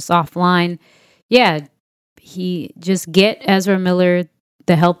just offline, he just get Ezra Miller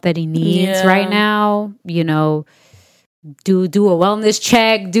the help that he needs right now. You know, do a wellness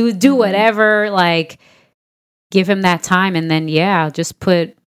check, do whatever, like give him that time, and then just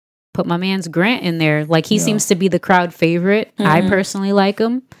put my man's Grant in there. Like he seems to be the crowd favorite. I personally like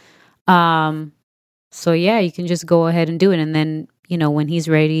him. So you can just go ahead and do it, and then you know when he's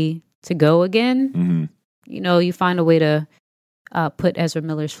ready to go again, you know you find a way to put Ezra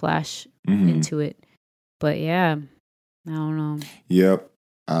Miller's Flash into it. But I don't know. Yep.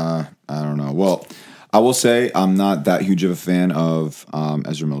 I don't know. Well, I will say I'm not that huge of a fan of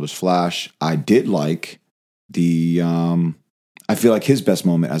Ezra Miller's Flash. I did like the. I feel like his best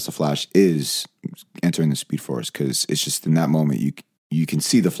moment as the Flash is entering the Speed Force because it's just in that moment you can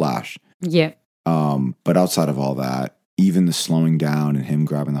see the Flash. Yeah. But outside of all that, even the slowing down and him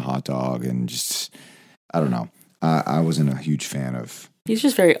grabbing the hot dog and just, I don't know. I wasn't a huge fan of. He's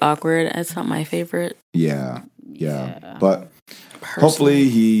just very awkward. It's not my favorite. Yeah. But hopefully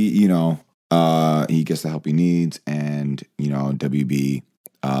he, you know, he gets the help he needs, and you know, WB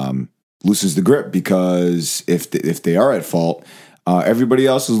loosens the grip, because if they are at fault, everybody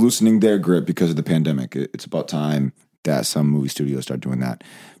else is loosening their grip because of the pandemic. It's about time that some movie studios start doing that.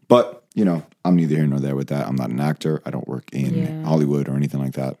 But you know, I'm neither here nor there with that. I'm not an actor. I don't work in Hollywood or anything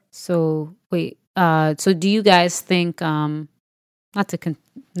like that. So wait, so do you guys think, not to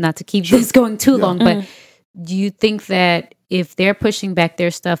keep this going too long, but do you think that if they're pushing back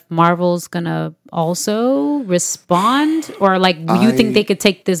their stuff, Marvel's gonna also respond, or like, do you think they could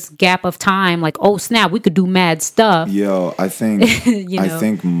take this gap of time, like, oh snap, we could do mad stuff? Yo, I think I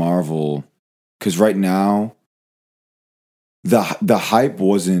think Marvel, because right now the hype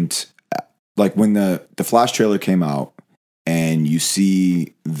wasn't like when the Flash trailer came out and you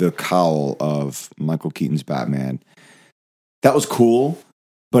see the cowl of Michael Keaton's Batman. That was cool,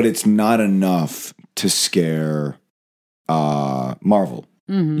 but it's not enough to scare Marvel.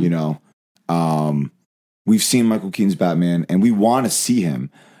 You know, we've seen Michael Keaton's Batman and we want to see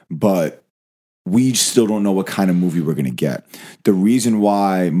him, but we still don't know what kind of movie we're going to get. The reason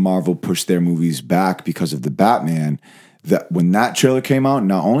why Marvel pushed their movies back because of the Batman, that when that trailer came out,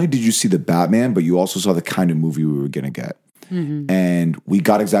 not only did you see the Batman, but you also saw the kind of movie we were going to get. And we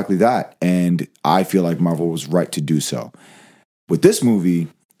got exactly that. And I feel like Marvel was right to do so. With this movie,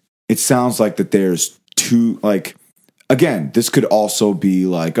 it sounds like that there's two, like, again, this could also be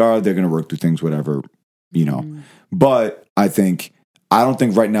like, oh, they're going to work through things, whatever, you know. But I don't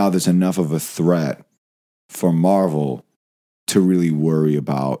think right now there's enough of a threat for Marvel to really worry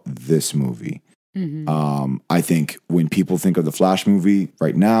about this movie. I think when people think of the Flash movie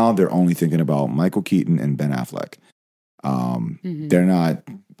right now, they're only thinking about Michael Keaton and Ben Affleck.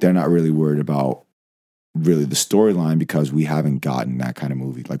 They're not really worried about really the storyline, because we haven't gotten that kind of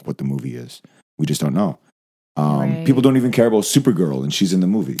movie, like what the movie is. We just don't know. People don't even care about Supergirl, and she's in the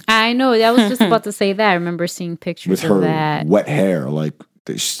movie. I know. I was just about to say that. I remember seeing pictures with of her that. Wet hair. Like,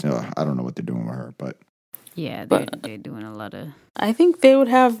 I don't know what they're doing with her, but yeah, they're doing a lot of. I think they would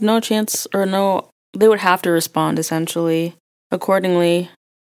have no chance, they would have to respond essentially accordingly.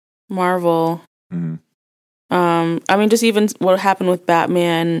 Marvel. I mean, just even what happened with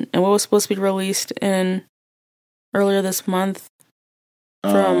Batman and what was supposed to be released in earlier this month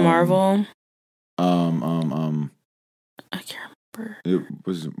from Marvel. I can't remember.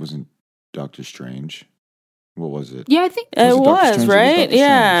 It wasn't Doctor Strange. What was it? Yeah, I think it was, right?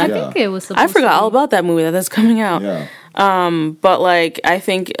 Yeah. I think it was. I forgot all about that movie that's coming out. Yeah. But like, I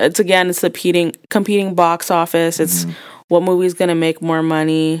think it's the competing box office. It's what movie's gonna make more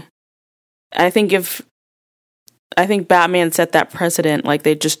money. I think Batman set that precedent. Like,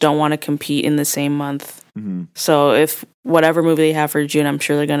 they just don't want to compete in the same month. So if whatever movie they have for June, I'm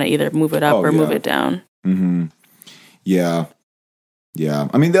sure they're gonna either move it up or move it down. Yeah.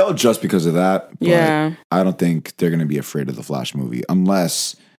 I mean, they'll adjust because of that. But I don't think they're gonna be afraid of the Flash movie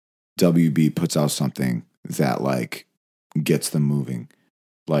unless WB puts out something that like gets them moving.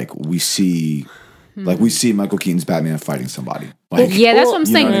 Like we see Michael Keaton's Batman fighting somebody. Like, yeah, that's what I'm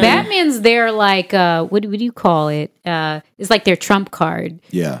saying. What I mean? Batman's their like what do you call it? It's like their trump card.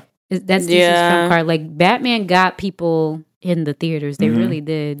 Yeah. That's DC's trump card. Like, Batman got people in the theaters. They really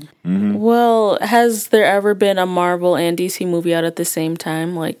did. Well, has there ever been a Marvel and DC movie out at the same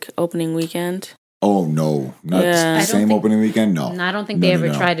time, like opening weekend? Oh no, not the same opening weekend. No, I don't think they ever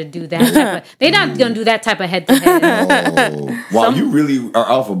tried to do that. They're not going to do that type of head to head. Oh, wow, you really are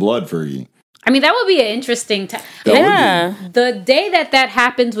out for blood, Fergie. I mean, that would be an interesting time. The day that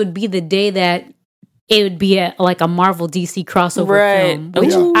happens would be the day that it would be like a Marvel DC crossover film,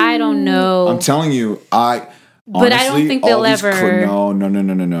 which I don't know. I'm telling you, But I don't think they'll all these ever. No.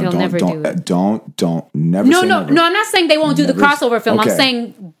 They'll never do it. Don't. Never. No, say no, never. no. I'm not saying they won't do the Never- crossover film. Okay. I'm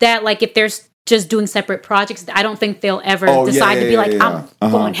saying that like if they're just doing separate projects, I don't think they'll ever Oh, yeah, decide to be yeah, like, yeah, I'm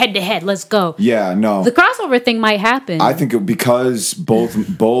yeah. going head to head. Let's go. Yeah, no. The crossover thing might happen. I think because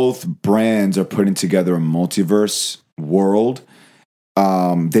both brands are putting together a multiverse world.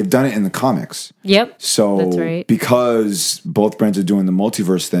 They've done it in the comics. Yep. So that's right. because both brands are doing the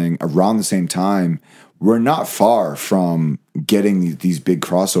multiverse thing around the same time, we're not far from getting these big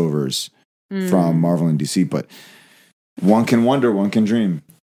crossovers from Marvel and DC. But one can wonder, one can dream.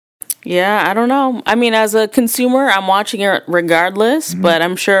 Yeah, I don't know. I mean, as a consumer, I'm watching it regardless, but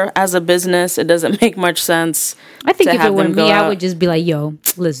I'm sure as a business, it doesn't make much sense. I think to if have it were them me, go I out. would just be like, yo,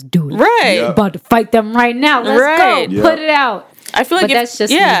 let's do it. Right. Yeah. About to fight them right now. Let's Right. go. Yeah. Put it out. I feel like But that's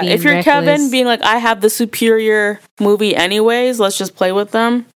just me being if you're Kevin reckless. being like, I have the superior movie anyways, let's just play with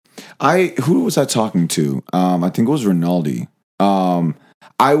them. Who was I talking to? I think it was Rinaldi.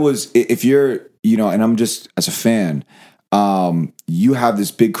 If you're, and I'm just as a fan, you have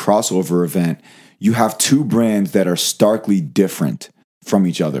this big crossover event. You have two brands that are starkly different from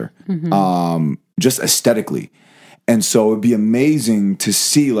each other, just aesthetically. And so it'd be amazing to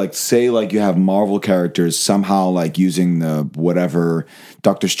see, like, say, like you have Marvel characters somehow like using the whatever,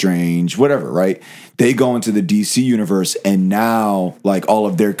 Doctor Strange, whatever, right? They go into the DC universe and now like all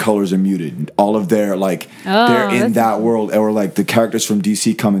of their colors are muted. All of their they're in that world, or like the characters from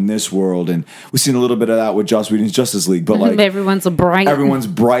DC come in this world. And we've seen a little bit of that with Joss Whedon's Justice League, but like everyone's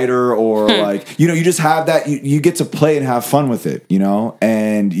brighter, or like, you just have that, you get to play and have fun with it,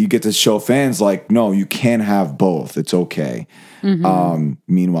 and you get to show fans like, no, you can have both. It's okay.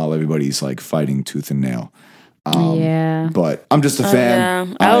 Meanwhile, everybody's like fighting tooth and nail. Yeah. But I'm just a fan.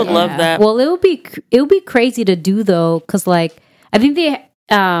 Yeah, I would love that. Well, it would be crazy to do though, because like I think they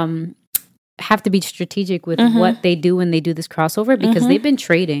have to be strategic with what they do when they do this crossover, because they've been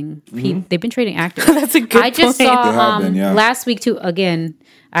trading. They've been trading actors. That's a good I just point. saw They have been, yeah. last week too. Again,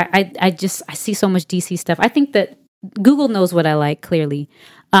 I see so much DC stuff. I think that Google knows what I like clearly.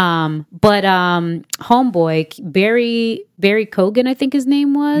 But homeboy Barry Cogan, I think his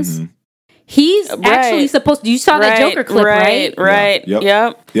name was. He's actually supposed to. You saw that Joker clip, right? Right.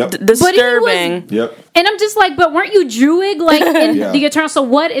 Yep. Yep. Disturbing. Yep. And I'm just like, but weren't you Druid like in Yeah. the Eternal? So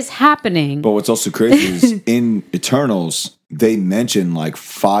what is happening? But what's also crazy is in Eternals, they mention like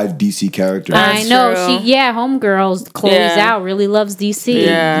 5 DC characters. I know true. homegirls, Chloe Yeah. Zhao really loves DC.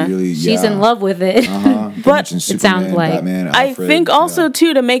 Yeah. She's in love with it. But it sounds like- Batman, I Alfred, think also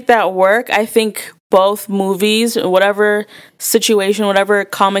too, to make that work, I think both movies, whatever situation, whatever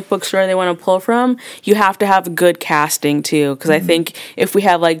comic book story they want to pull from, you have to have good casting too. Because I think if we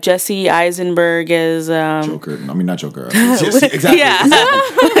have like Jesse Eisenberg as Joker. I mean, not Joker. Exactly. Yeah.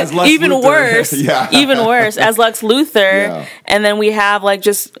 exactly. As Lex even Luthor. worse, Yeah. even worse as Lex Luthor, Yeah. and then we have like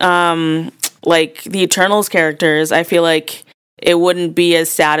just like the Eternals characters. I feel like it wouldn't be as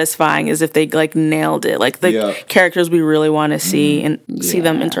satisfying as if they like nailed it, like the characters we really want to see and see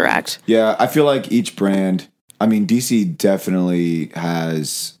them interact. Yeah, I feel like each brand, I mean, DC definitely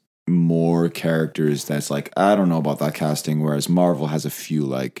has more characters that's like, I don't know about that casting, whereas Marvel has a few,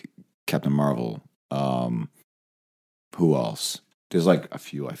 like Captain Marvel. Who else? There's like a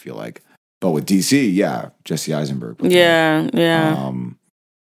few, I feel like. But with DC, yeah, Jesse Eisenberg. Yeah.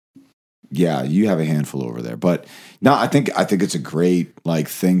 Yeah, you have a handful over there. But no, I think it's a great like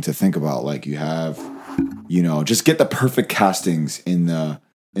thing to think about. Like you have, just get the perfect castings in the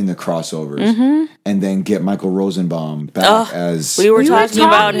crossovers, and then get Michael Rosenbaum back as we were We talking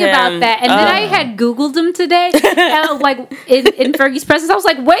about him. that, and then I had Googled him today, and I was like, in Fergie's presence, I was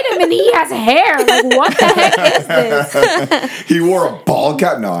like, wait a minute, he has hair. Like, what the heck is this? he wore a ball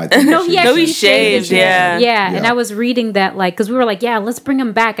cap. No, I think No, he actually shaved, his hair. yeah. And I was reading that, like, because we were like, yeah, let's bring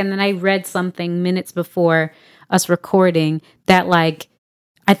him back, and then I read something minutes before us recording that, like,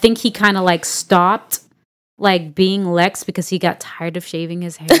 I think he kind of like stopped like being Lex because he got tired of shaving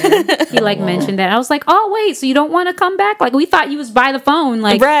his hair. He like mentioned that. I was like, oh wait, so you don't want to come back? Like we thought he was by the phone,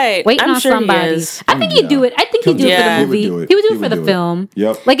 like waiting I'm on sure he somebody. is. I think he'd do it. I think he'd do it for the He would movie. do it. He would do He it for would the do it. film.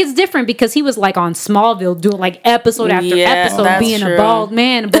 Yep. Like it's different because he was like on Smallville doing like episode after Yeah, episode that's being true. a bald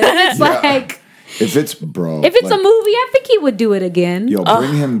man. But it's like if it's a movie, I think he would do it again. yo,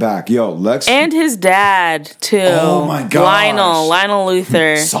 bring him back. Yo, Lex And his dad too. Oh my gosh. Lionel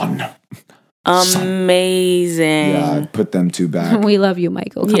Luthor. son. Amazing. Yeah, put them two back. We love you,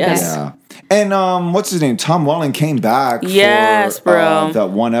 Michael. Come Yes. back. Yeah. And what's his name? Tom Welling came back Yes, for bro.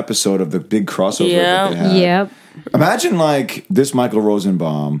 that one episode of the big crossover that they had. Yep. Imagine like this Michael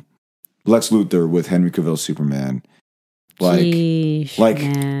Rosenbaum, Lex Luthor with Henry Cavill Superman. Like Sheesh, like-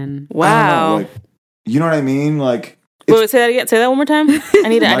 man. Wow. I don't know, like You know what I mean? Like, Wait, say that again. Say that one more time. I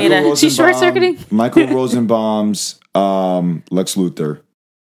need to. She's short-circuiting? Michael Rosenbaum's Lex Luthor.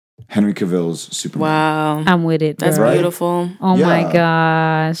 Henry Cavill's Superman. Wow. I'm with it. That's bro. beautiful. Oh Yeah. my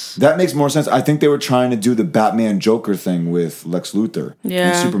gosh. That makes more sense. I think they were trying to do the Batman Joker thing with Lex Luthor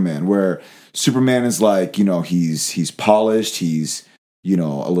and Superman, where Superman is like, he's polished, he's, a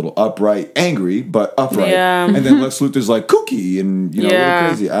little upright, angry, but upright. Yeah. And then Lex Luthor's like kooky and, a little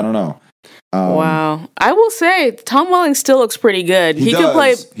crazy. I don't know. Wow. I will say, Tom Welling still looks pretty good. He could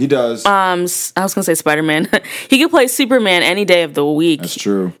play. He does. I was gonna say Spider-Man. He could play Superman any day of the week. That's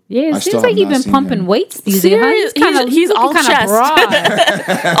true. Yeah, I it still seems like have he's not been seen pumping him. weights these days. Huh? He's all chest.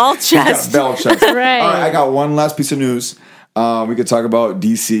 Broad. All chest. Bell chest. Right. All right, I got one last piece of news. We could talk about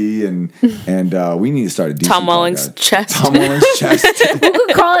DC and we need to start a DC. Tom Welling's podcast. chest. Tom Welling's chest. We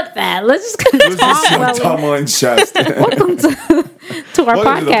could call it that. Let's just call it Tom Welling's chest. Welcome to our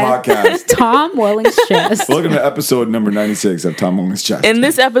Welcome to the podcast. Tom Welling's chest. Welcome to episode number 96 of Tom Welling's chest. In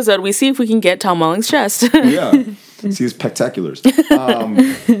this episode, we see if we can get Tom Welling's chest. Yeah. See his spectaculars.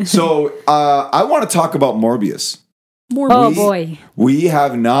 So I want to talk about Morbius. Oh boy. We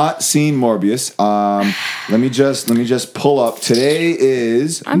have not seen Morbius. Let me just pull up. Today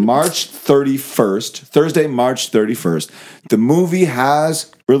is March 31st, Thursday, March 31st. The movie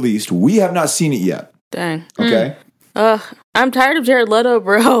has released. We have not seen it yet. Dang. Okay. I'm tired of Jared Leto,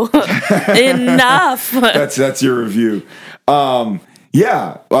 bro. Enough. That's your review.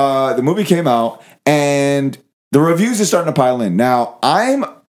 The movie came out and the reviews are starting to pile in. Now, I'm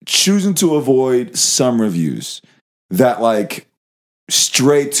choosing to avoid some reviews that like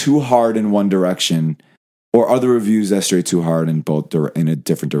stray too hard in one direction, or other reviews that stray too hard in in a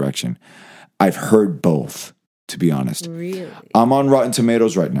different direction. I've heard both, to be honest. Really? I'm on Rotten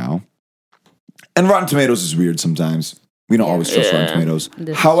Tomatoes right now, and Rotten Tomatoes is weird sometimes. We don't always trust Rotten Tomatoes.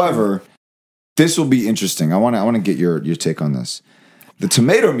 However, this will be interesting. I want to get your take on this. The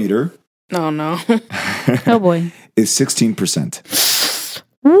tomato meter. Oh no. Oh boy. Is 16%.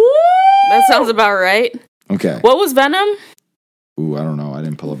 That sounds about right. Okay. What was Venom? Ooh, I don't know. I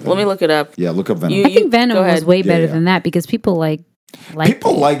didn't pull up Venom. Let me look it up. Yeah, look up Venom. I think Venom go was ahead. way better Yeah. than that because people like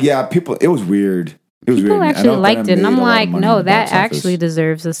people it. like, people, it was weird. It was People weird. I actually know liked Venom it. And I'm made a lot of like, money no, in the that box office. actually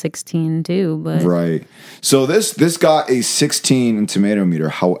deserves a 16 too. But Right. So this got a 16 in tomato meter.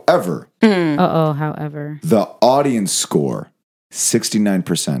 However, however. the audience score,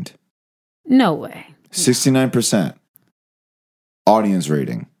 69%. No way. 69%. Audience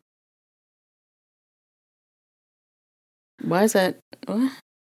rating. Why is that? What?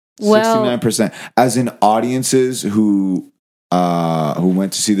 Well, 69%. As in audiences who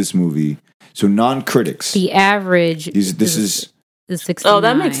went to see this movie. So non-critics. the average This is 69. Oh,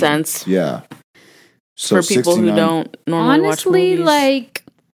 that makes sense. yeah. So For people 69 who don't normally watch Honestly, movies. like,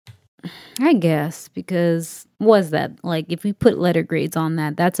 I guess because was that like if we put letter grades on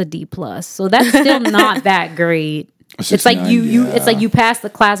that, that's a D plus. So that's still not that great. It's like 69, it's like you pass the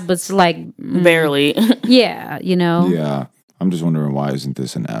class, but it's like barely. yeah, you know. Yeah. I'm just wondering why isn't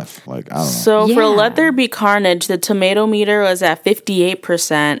this an F? Like, I don't know. So for Yeah. Let There Be Carnage, the tomato meter was at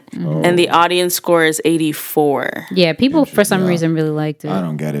 58%, and the audience score is 84. Yeah, people for some Yeah. reason really liked it. I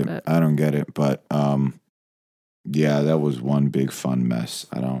don't get it. But- I don't get it. But yeah, that was one big fun mess.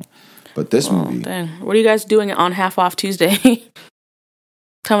 I don't. But this Oh, movie, dang. What are you guys doing on Half Off Tuesday?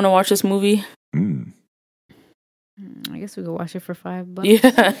 Coming to watch this movie? I guess we could watch it for $5.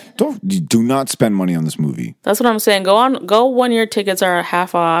 Yeah, do not spend money on this movie. that's what I'm saying. Go when your tickets are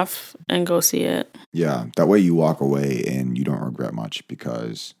half off and go see it. Yeah, that way you walk away and you don't regret much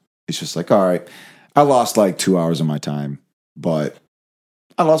because it's just like, all right, I lost like 2 hours of my time, but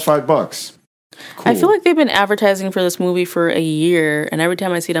I lost $5. Cool. I feel like they've been advertising for this movie for a year, and every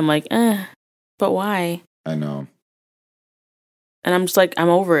time I see it, I'm like, but why? I know. And I'm just like, I'm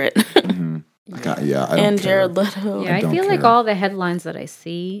over it. Hmm. I don't And care. Jared Leto. Yeah, I don't feel like care. all the headlines that I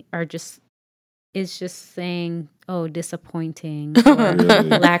see are just saying, "Oh, disappointing, or Really?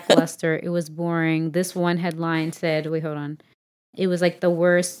 lackluster. It was boring." This one headline said, "Wait, hold on." It was like the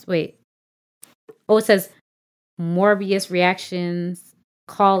worst. Wait. Oh, it says Morbius reactions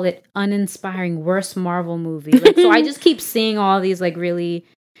call it uninspiring, worst Marvel movie. Like, so I just keep seeing all these like really.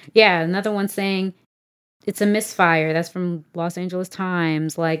 Yeah, another one saying it's a misfire. That's from Los Angeles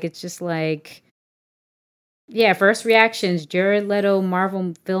Times. Like, it's just like, yeah, first reactions. Jared Leto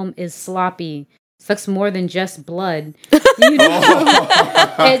Marvel film is sloppy. Sucks more than just blood. You know?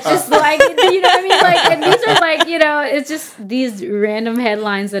 It's just like, you know what I mean? Like, and these are like, you know, it's just these random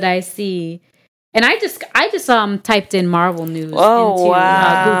headlines that I see. And I just typed in Marvel news Oh, into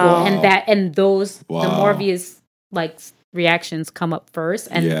wow. Google, and those Wow. the Morbius like reactions come up first,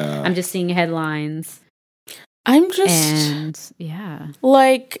 and Yeah. I'm just seeing headlines. I'm just And yeah,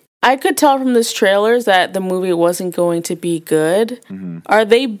 like, I could tell from this trailers that the movie wasn't going to be good. Mm-hmm. Are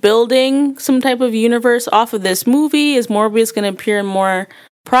they building some type of universe off of this movie? Is Morbius going to appear in more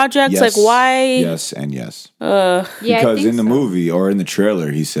projects? Yes. Like, why? Yes and yes. yeah. I Because think in the so. movie or in the trailer,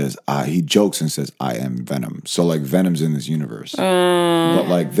 he says, he jokes and says, I am Venom. So, like, Venom's in this universe. But,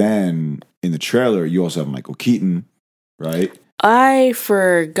 like, then in the trailer, you also have Michael Keaton, right? I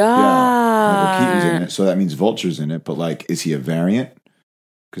forgot. Yeah. Michael Keaton's in it. So that means Vulture's in it. But, like, is he a variant?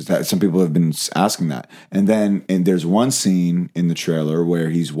 Because some people have been asking that. And then there's one scene in the trailer where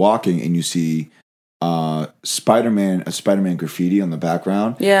he's walking and you see a Spider-Man graffiti on the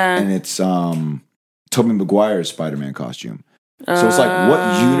background. Yeah. And it's Tobey Maguire's Spider-Man costume. So it's like,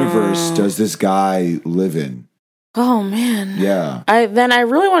 what universe does this guy live in? Oh man. Yeah. I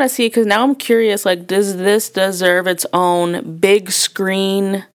really want to see, because now I'm curious, like, does this deserve its own big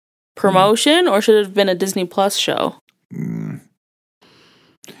screen promotion, or should it have been a Disney Plus show?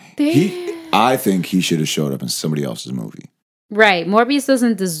 I think he should have showed up in somebody else's movie. Right. Morbius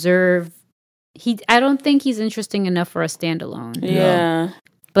doesn't deserve. I don't think he's interesting enough for a standalone. Yeah.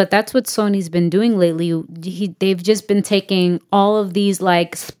 But that's what Sony's been doing lately. They've just been taking all of these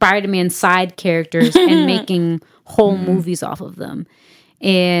like Spider-Man side characters and making whole movies off of them.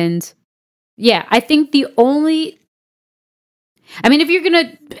 And yeah, I think if you're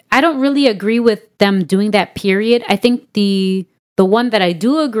gonna, I don't really agree with them doing that, period. I think the one that I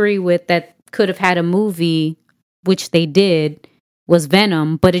do agree with that could have had a movie, which they did, was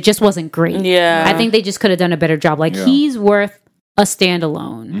Venom, but it just wasn't great. Yeah. I think they just could have done a better job. Like, he's worth a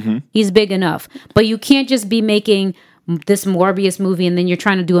standalone. Mm-hmm. He's big enough. But you can't just be making this Morbius movie and then you're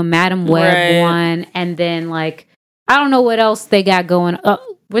trying to do a Madam Web one, and then, like, I don't know what else they got going.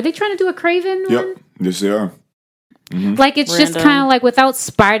 Were they trying to do a Craven one? Yep. Yes, they are. Mm-hmm. Like, it's just kind of like, without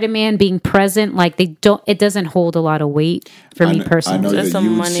Spider-Man being present, like, it doesn't hold a lot of weight for me personally. I know That's that some you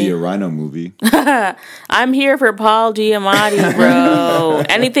would money. see a Rhino movie. I'm here for Paul Giamatti, bro.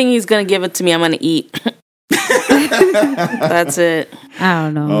 Anything he's gonna give it to me, I'm gonna eat. That's it. I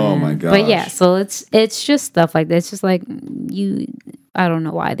don't know. Oh, man. my gosh. But yeah, so it's just stuff like that. It's just like, I don't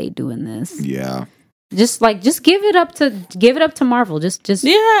know why they doing this. Yeah. Just give it up to Marvel. Just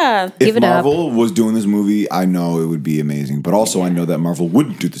Yeah. give If it up. Marvel was doing this movie, I know it would be amazing. But also, I know that Marvel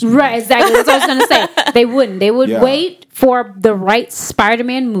wouldn't do this movie. Right, exactly. That's what I was gonna say. They wouldn't. They would Yeah. wait for the right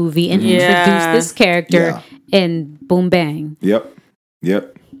Spider-Man movie and introduce this character, and boom, bang. Yep.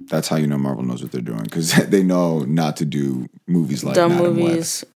 That's how you know Marvel knows what they're doing, because they know not to do movies like Dumb Madam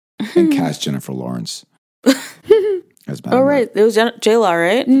movies. Web and cast Jennifer Lawrence. As Madam Oh, Web. right. It was J-Law,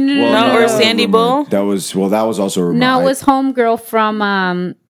 right? Well, No, or that was Sandy rumored. Bull? That was also a rumor. No, it was Homegirl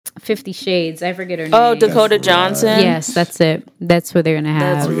from 50 Shades. I forget her name. Oh, Dakota That's Johnson? Yes, that's it. That's what they're gonna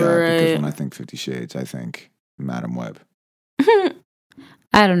have. Oh, yeah, because right. when I think 50 Shades, I think Madam Web.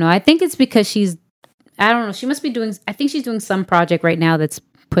 I don't know. I think it's because I don't know. She must be doing. I think she's doing some project right now that's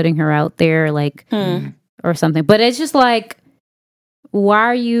putting her out there, like, or something. But it's just like, why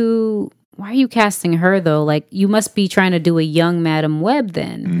are you casting her though? Like, you must be trying to do a young Madam Web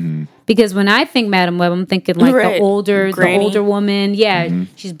then. Mm-hmm. Because when I think Madam Web, I'm thinking like Right. the older woman. Yeah, Mm-hmm.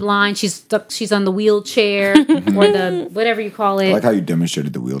 she's blind. She's stuck. She's on the wheelchair or the whatever you call I it. like how you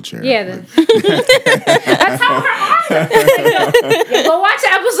demonstrated the wheelchair. Yeah, that's how her arm. Yeah, go watch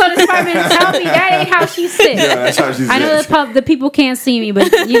the episode of Spider-Man and tell me that ain't how she sits. Yeah, that's how she I know sits. the people can't see me,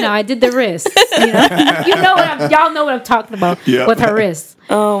 but I did the wrist. Y'all know what I'm talking about with her wrist.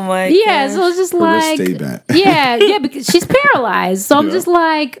 Oh, my Yeah, gosh. so it's just Her wrist like, stayed bent. yeah, because she's paralyzed. So I'm just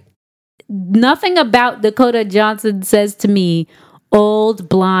like, nothing about Dakota Johnson says to me, old,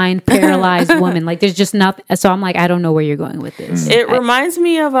 blind, paralyzed woman. Like, there's just nothing. So I'm like, I don't know where you're going with this. It reminds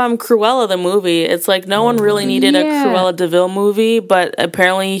me of Cruella the movie. It's like no one really needed a Yeah. Cruella DeVille movie, but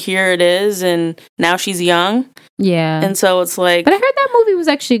apparently here it is, and now she's young, Yeah. and so it's like, But I heard that movie was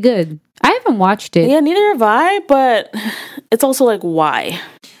actually good. I haven't watched it. yeah, neither have I. But it's also like, why?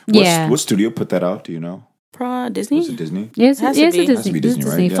 What studio put that out? Do you know? Disney? Was it Disney? Yes, Has it's to a be. Has to be Disney.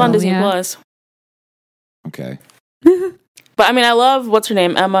 Disney, right? It's on Yeah. Disney yeah. Plus. Okay. But I mean, I love what's her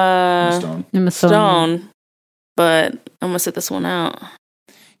name, Emma Stone. Emma Stone. Stone. But I'm gonna sit this one out.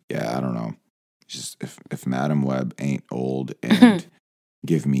 Yeah, I don't know. Just if Madam Web ain't old and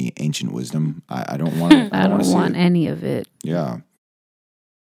give me ancient wisdom, I don't want it. I don't see want it. any of it. Yeah.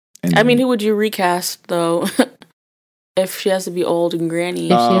 And I mean, who would you recast though? If she has to be old and granny. If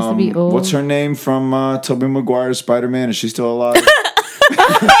she has to be old. What's her name from Tobey Maguire's Spider-Man? Is she still alive?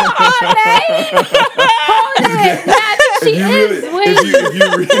 She is. Wait. If you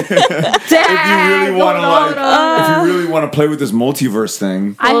really want to want to play with this multiverse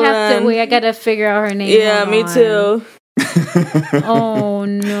thing. I have to wait. I gotta figure out her name. Yeah, me too. Oh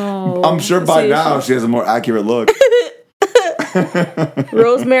no! I'm sure by now she has a more accurate look.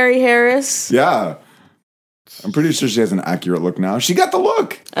 Rosemary Harris. Yeah. I'm pretty sure she has an accurate look now. She got the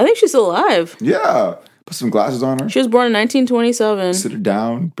look. I think she's still alive. Yeah. Put some glasses on her. She was born in 1927. Sit her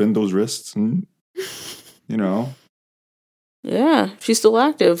down, bend those wrists, and, you know. Yeah, she's still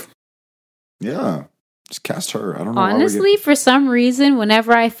active. Yeah. Just cast her. I don't know. Honestly, for some reason,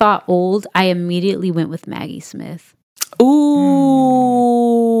 whenever I thought old, I immediately went with Maggie Smith.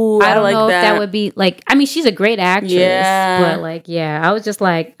 Ooh, I don't like know that. if that would be like. I mean, she's a great actress, Yeah. but like, yeah, I was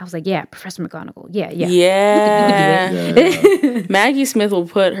like, yeah, Professor McGonagall, yeah. Yeah. You could do it. Maggie Smith will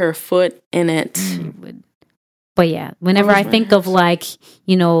put her foot in it. She would. But yeah, whenever I think of like,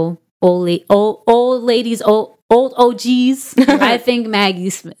 you know, old ladies, old OGs, I think Maggie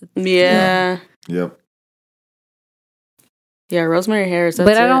Smith. Yeah. Yep. Yeah, Rosemary Harris. That's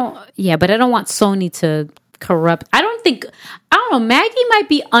But I it. don't. Yeah, but I don't want Sony to corrupt. I don't know. Maggie might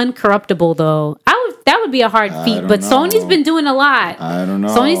be uncorruptible though. That would be a hard I feat. don't But know. Sony's been doing a lot. I don't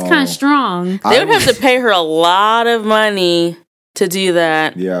know. Sony's kind of strong. They would have to pay her a lot of money to do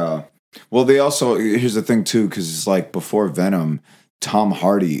that. Yeah. Well, they also, here's the thing too, because it's like before Venom, Tom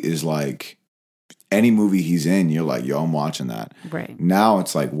Hardy is like, any movie he's in, you're like, yo, I'm watching that. Right. Now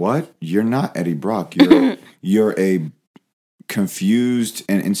it's like, what? You're not Eddie Brock. You're a confused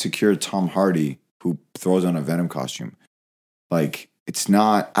and insecure Tom Hardy who throws on a Venom costume. Like, it's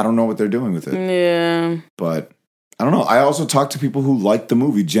not, I don't know what they're doing with it. Yeah. But I don't know. I also talked to people who liked the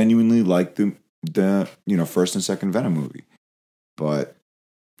movie, genuinely liked the first and second Venom movie. But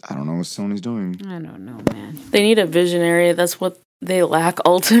I don't know what Sony's doing. I don't know, man. They need a visionary. That's what they lack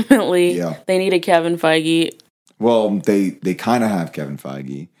ultimately. Yeah. They need a Kevin Feige. Well, they kind of have Kevin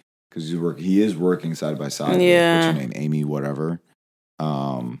Feige because he is working side by side. Yeah. With, what's her name? Amy whatever.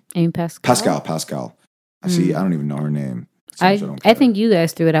 Amy Pascal. Pascal. I see. I don't even know her name. I think you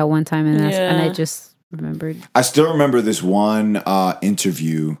guys threw it out one time, and I just remembered. I still remember this one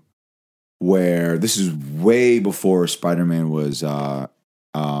interview where this is way before Spider-Man was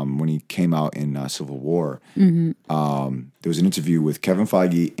when he came out in Civil War. Mm-hmm. There was an interview with Kevin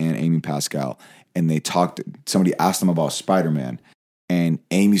Feige and Amy Pascal, and they talked. Somebody asked them about Spider-Man. And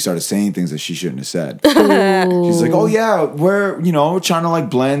Amy started saying things that she shouldn't have said. She's like, oh yeah, we're trying to like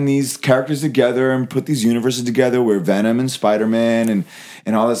blend these characters together and put these universes together. We're Venom and Spider-Man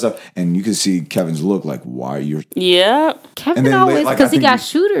and all that stuff. And you can see Kevin's look like, why you're... Yeah. Kevin always, because he got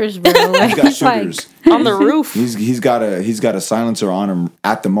shooters, bro. Like, he got shooters. On the roof. He's got a silencer on him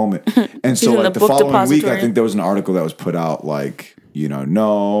at the moment. And so in like the the book following week, depository. I think there was an article that was put out like,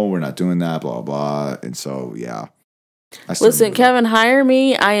 no, we're not doing that, blah, blah. And so, yeah. Listen, Kevin, hire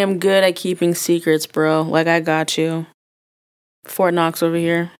me. I am good at keeping secrets, bro. Like, I got you. Fort Knox over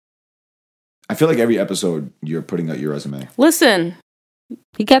here. I feel like every episode you're putting out your resume. Listen.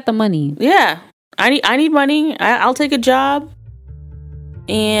 He got the money. Yeah. I need money. I'll take a job.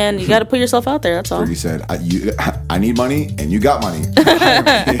 And you got to put yourself out there. That's all. Fergie said, I need money, and you got money.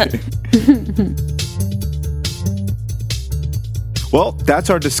 Well, that's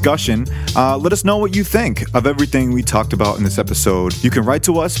our discussion. Let us know what you think of everything we talked about in this episode. You can write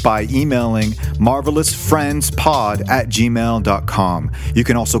to us by emailing marvelousfriendspod@gmail.com. You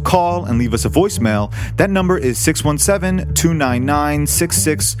can also call and leave us a voicemail. That number is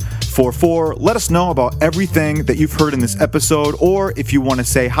 617-299-6644. Let us know about everything that you've heard in this episode, or if you want to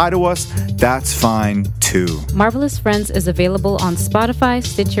say hi to us, that's fine too. Marvelous Friends is available on Spotify,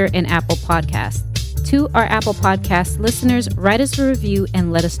 Stitcher, and Apple Podcasts. To our Apple Podcast listeners, write us a review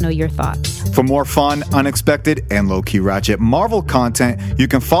and let us know your thoughts. For more fun, unexpected, and low-key ratchet Marvel content, you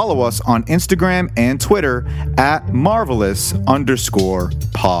can follow us on Instagram and Twitter at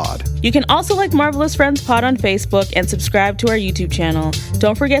 @marvelous_pod. You can also like Marvelous Friends Pod on Facebook and subscribe to our YouTube channel.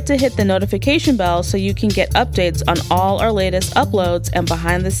 Don't forget to hit the notification bell so you can get updates on all our latest uploads and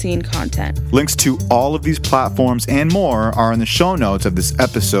behind-the-scene content. Links to all of these platforms and more are in the show notes of this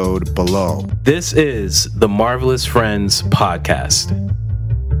episode below. This is the Marvelous Friends Podcast.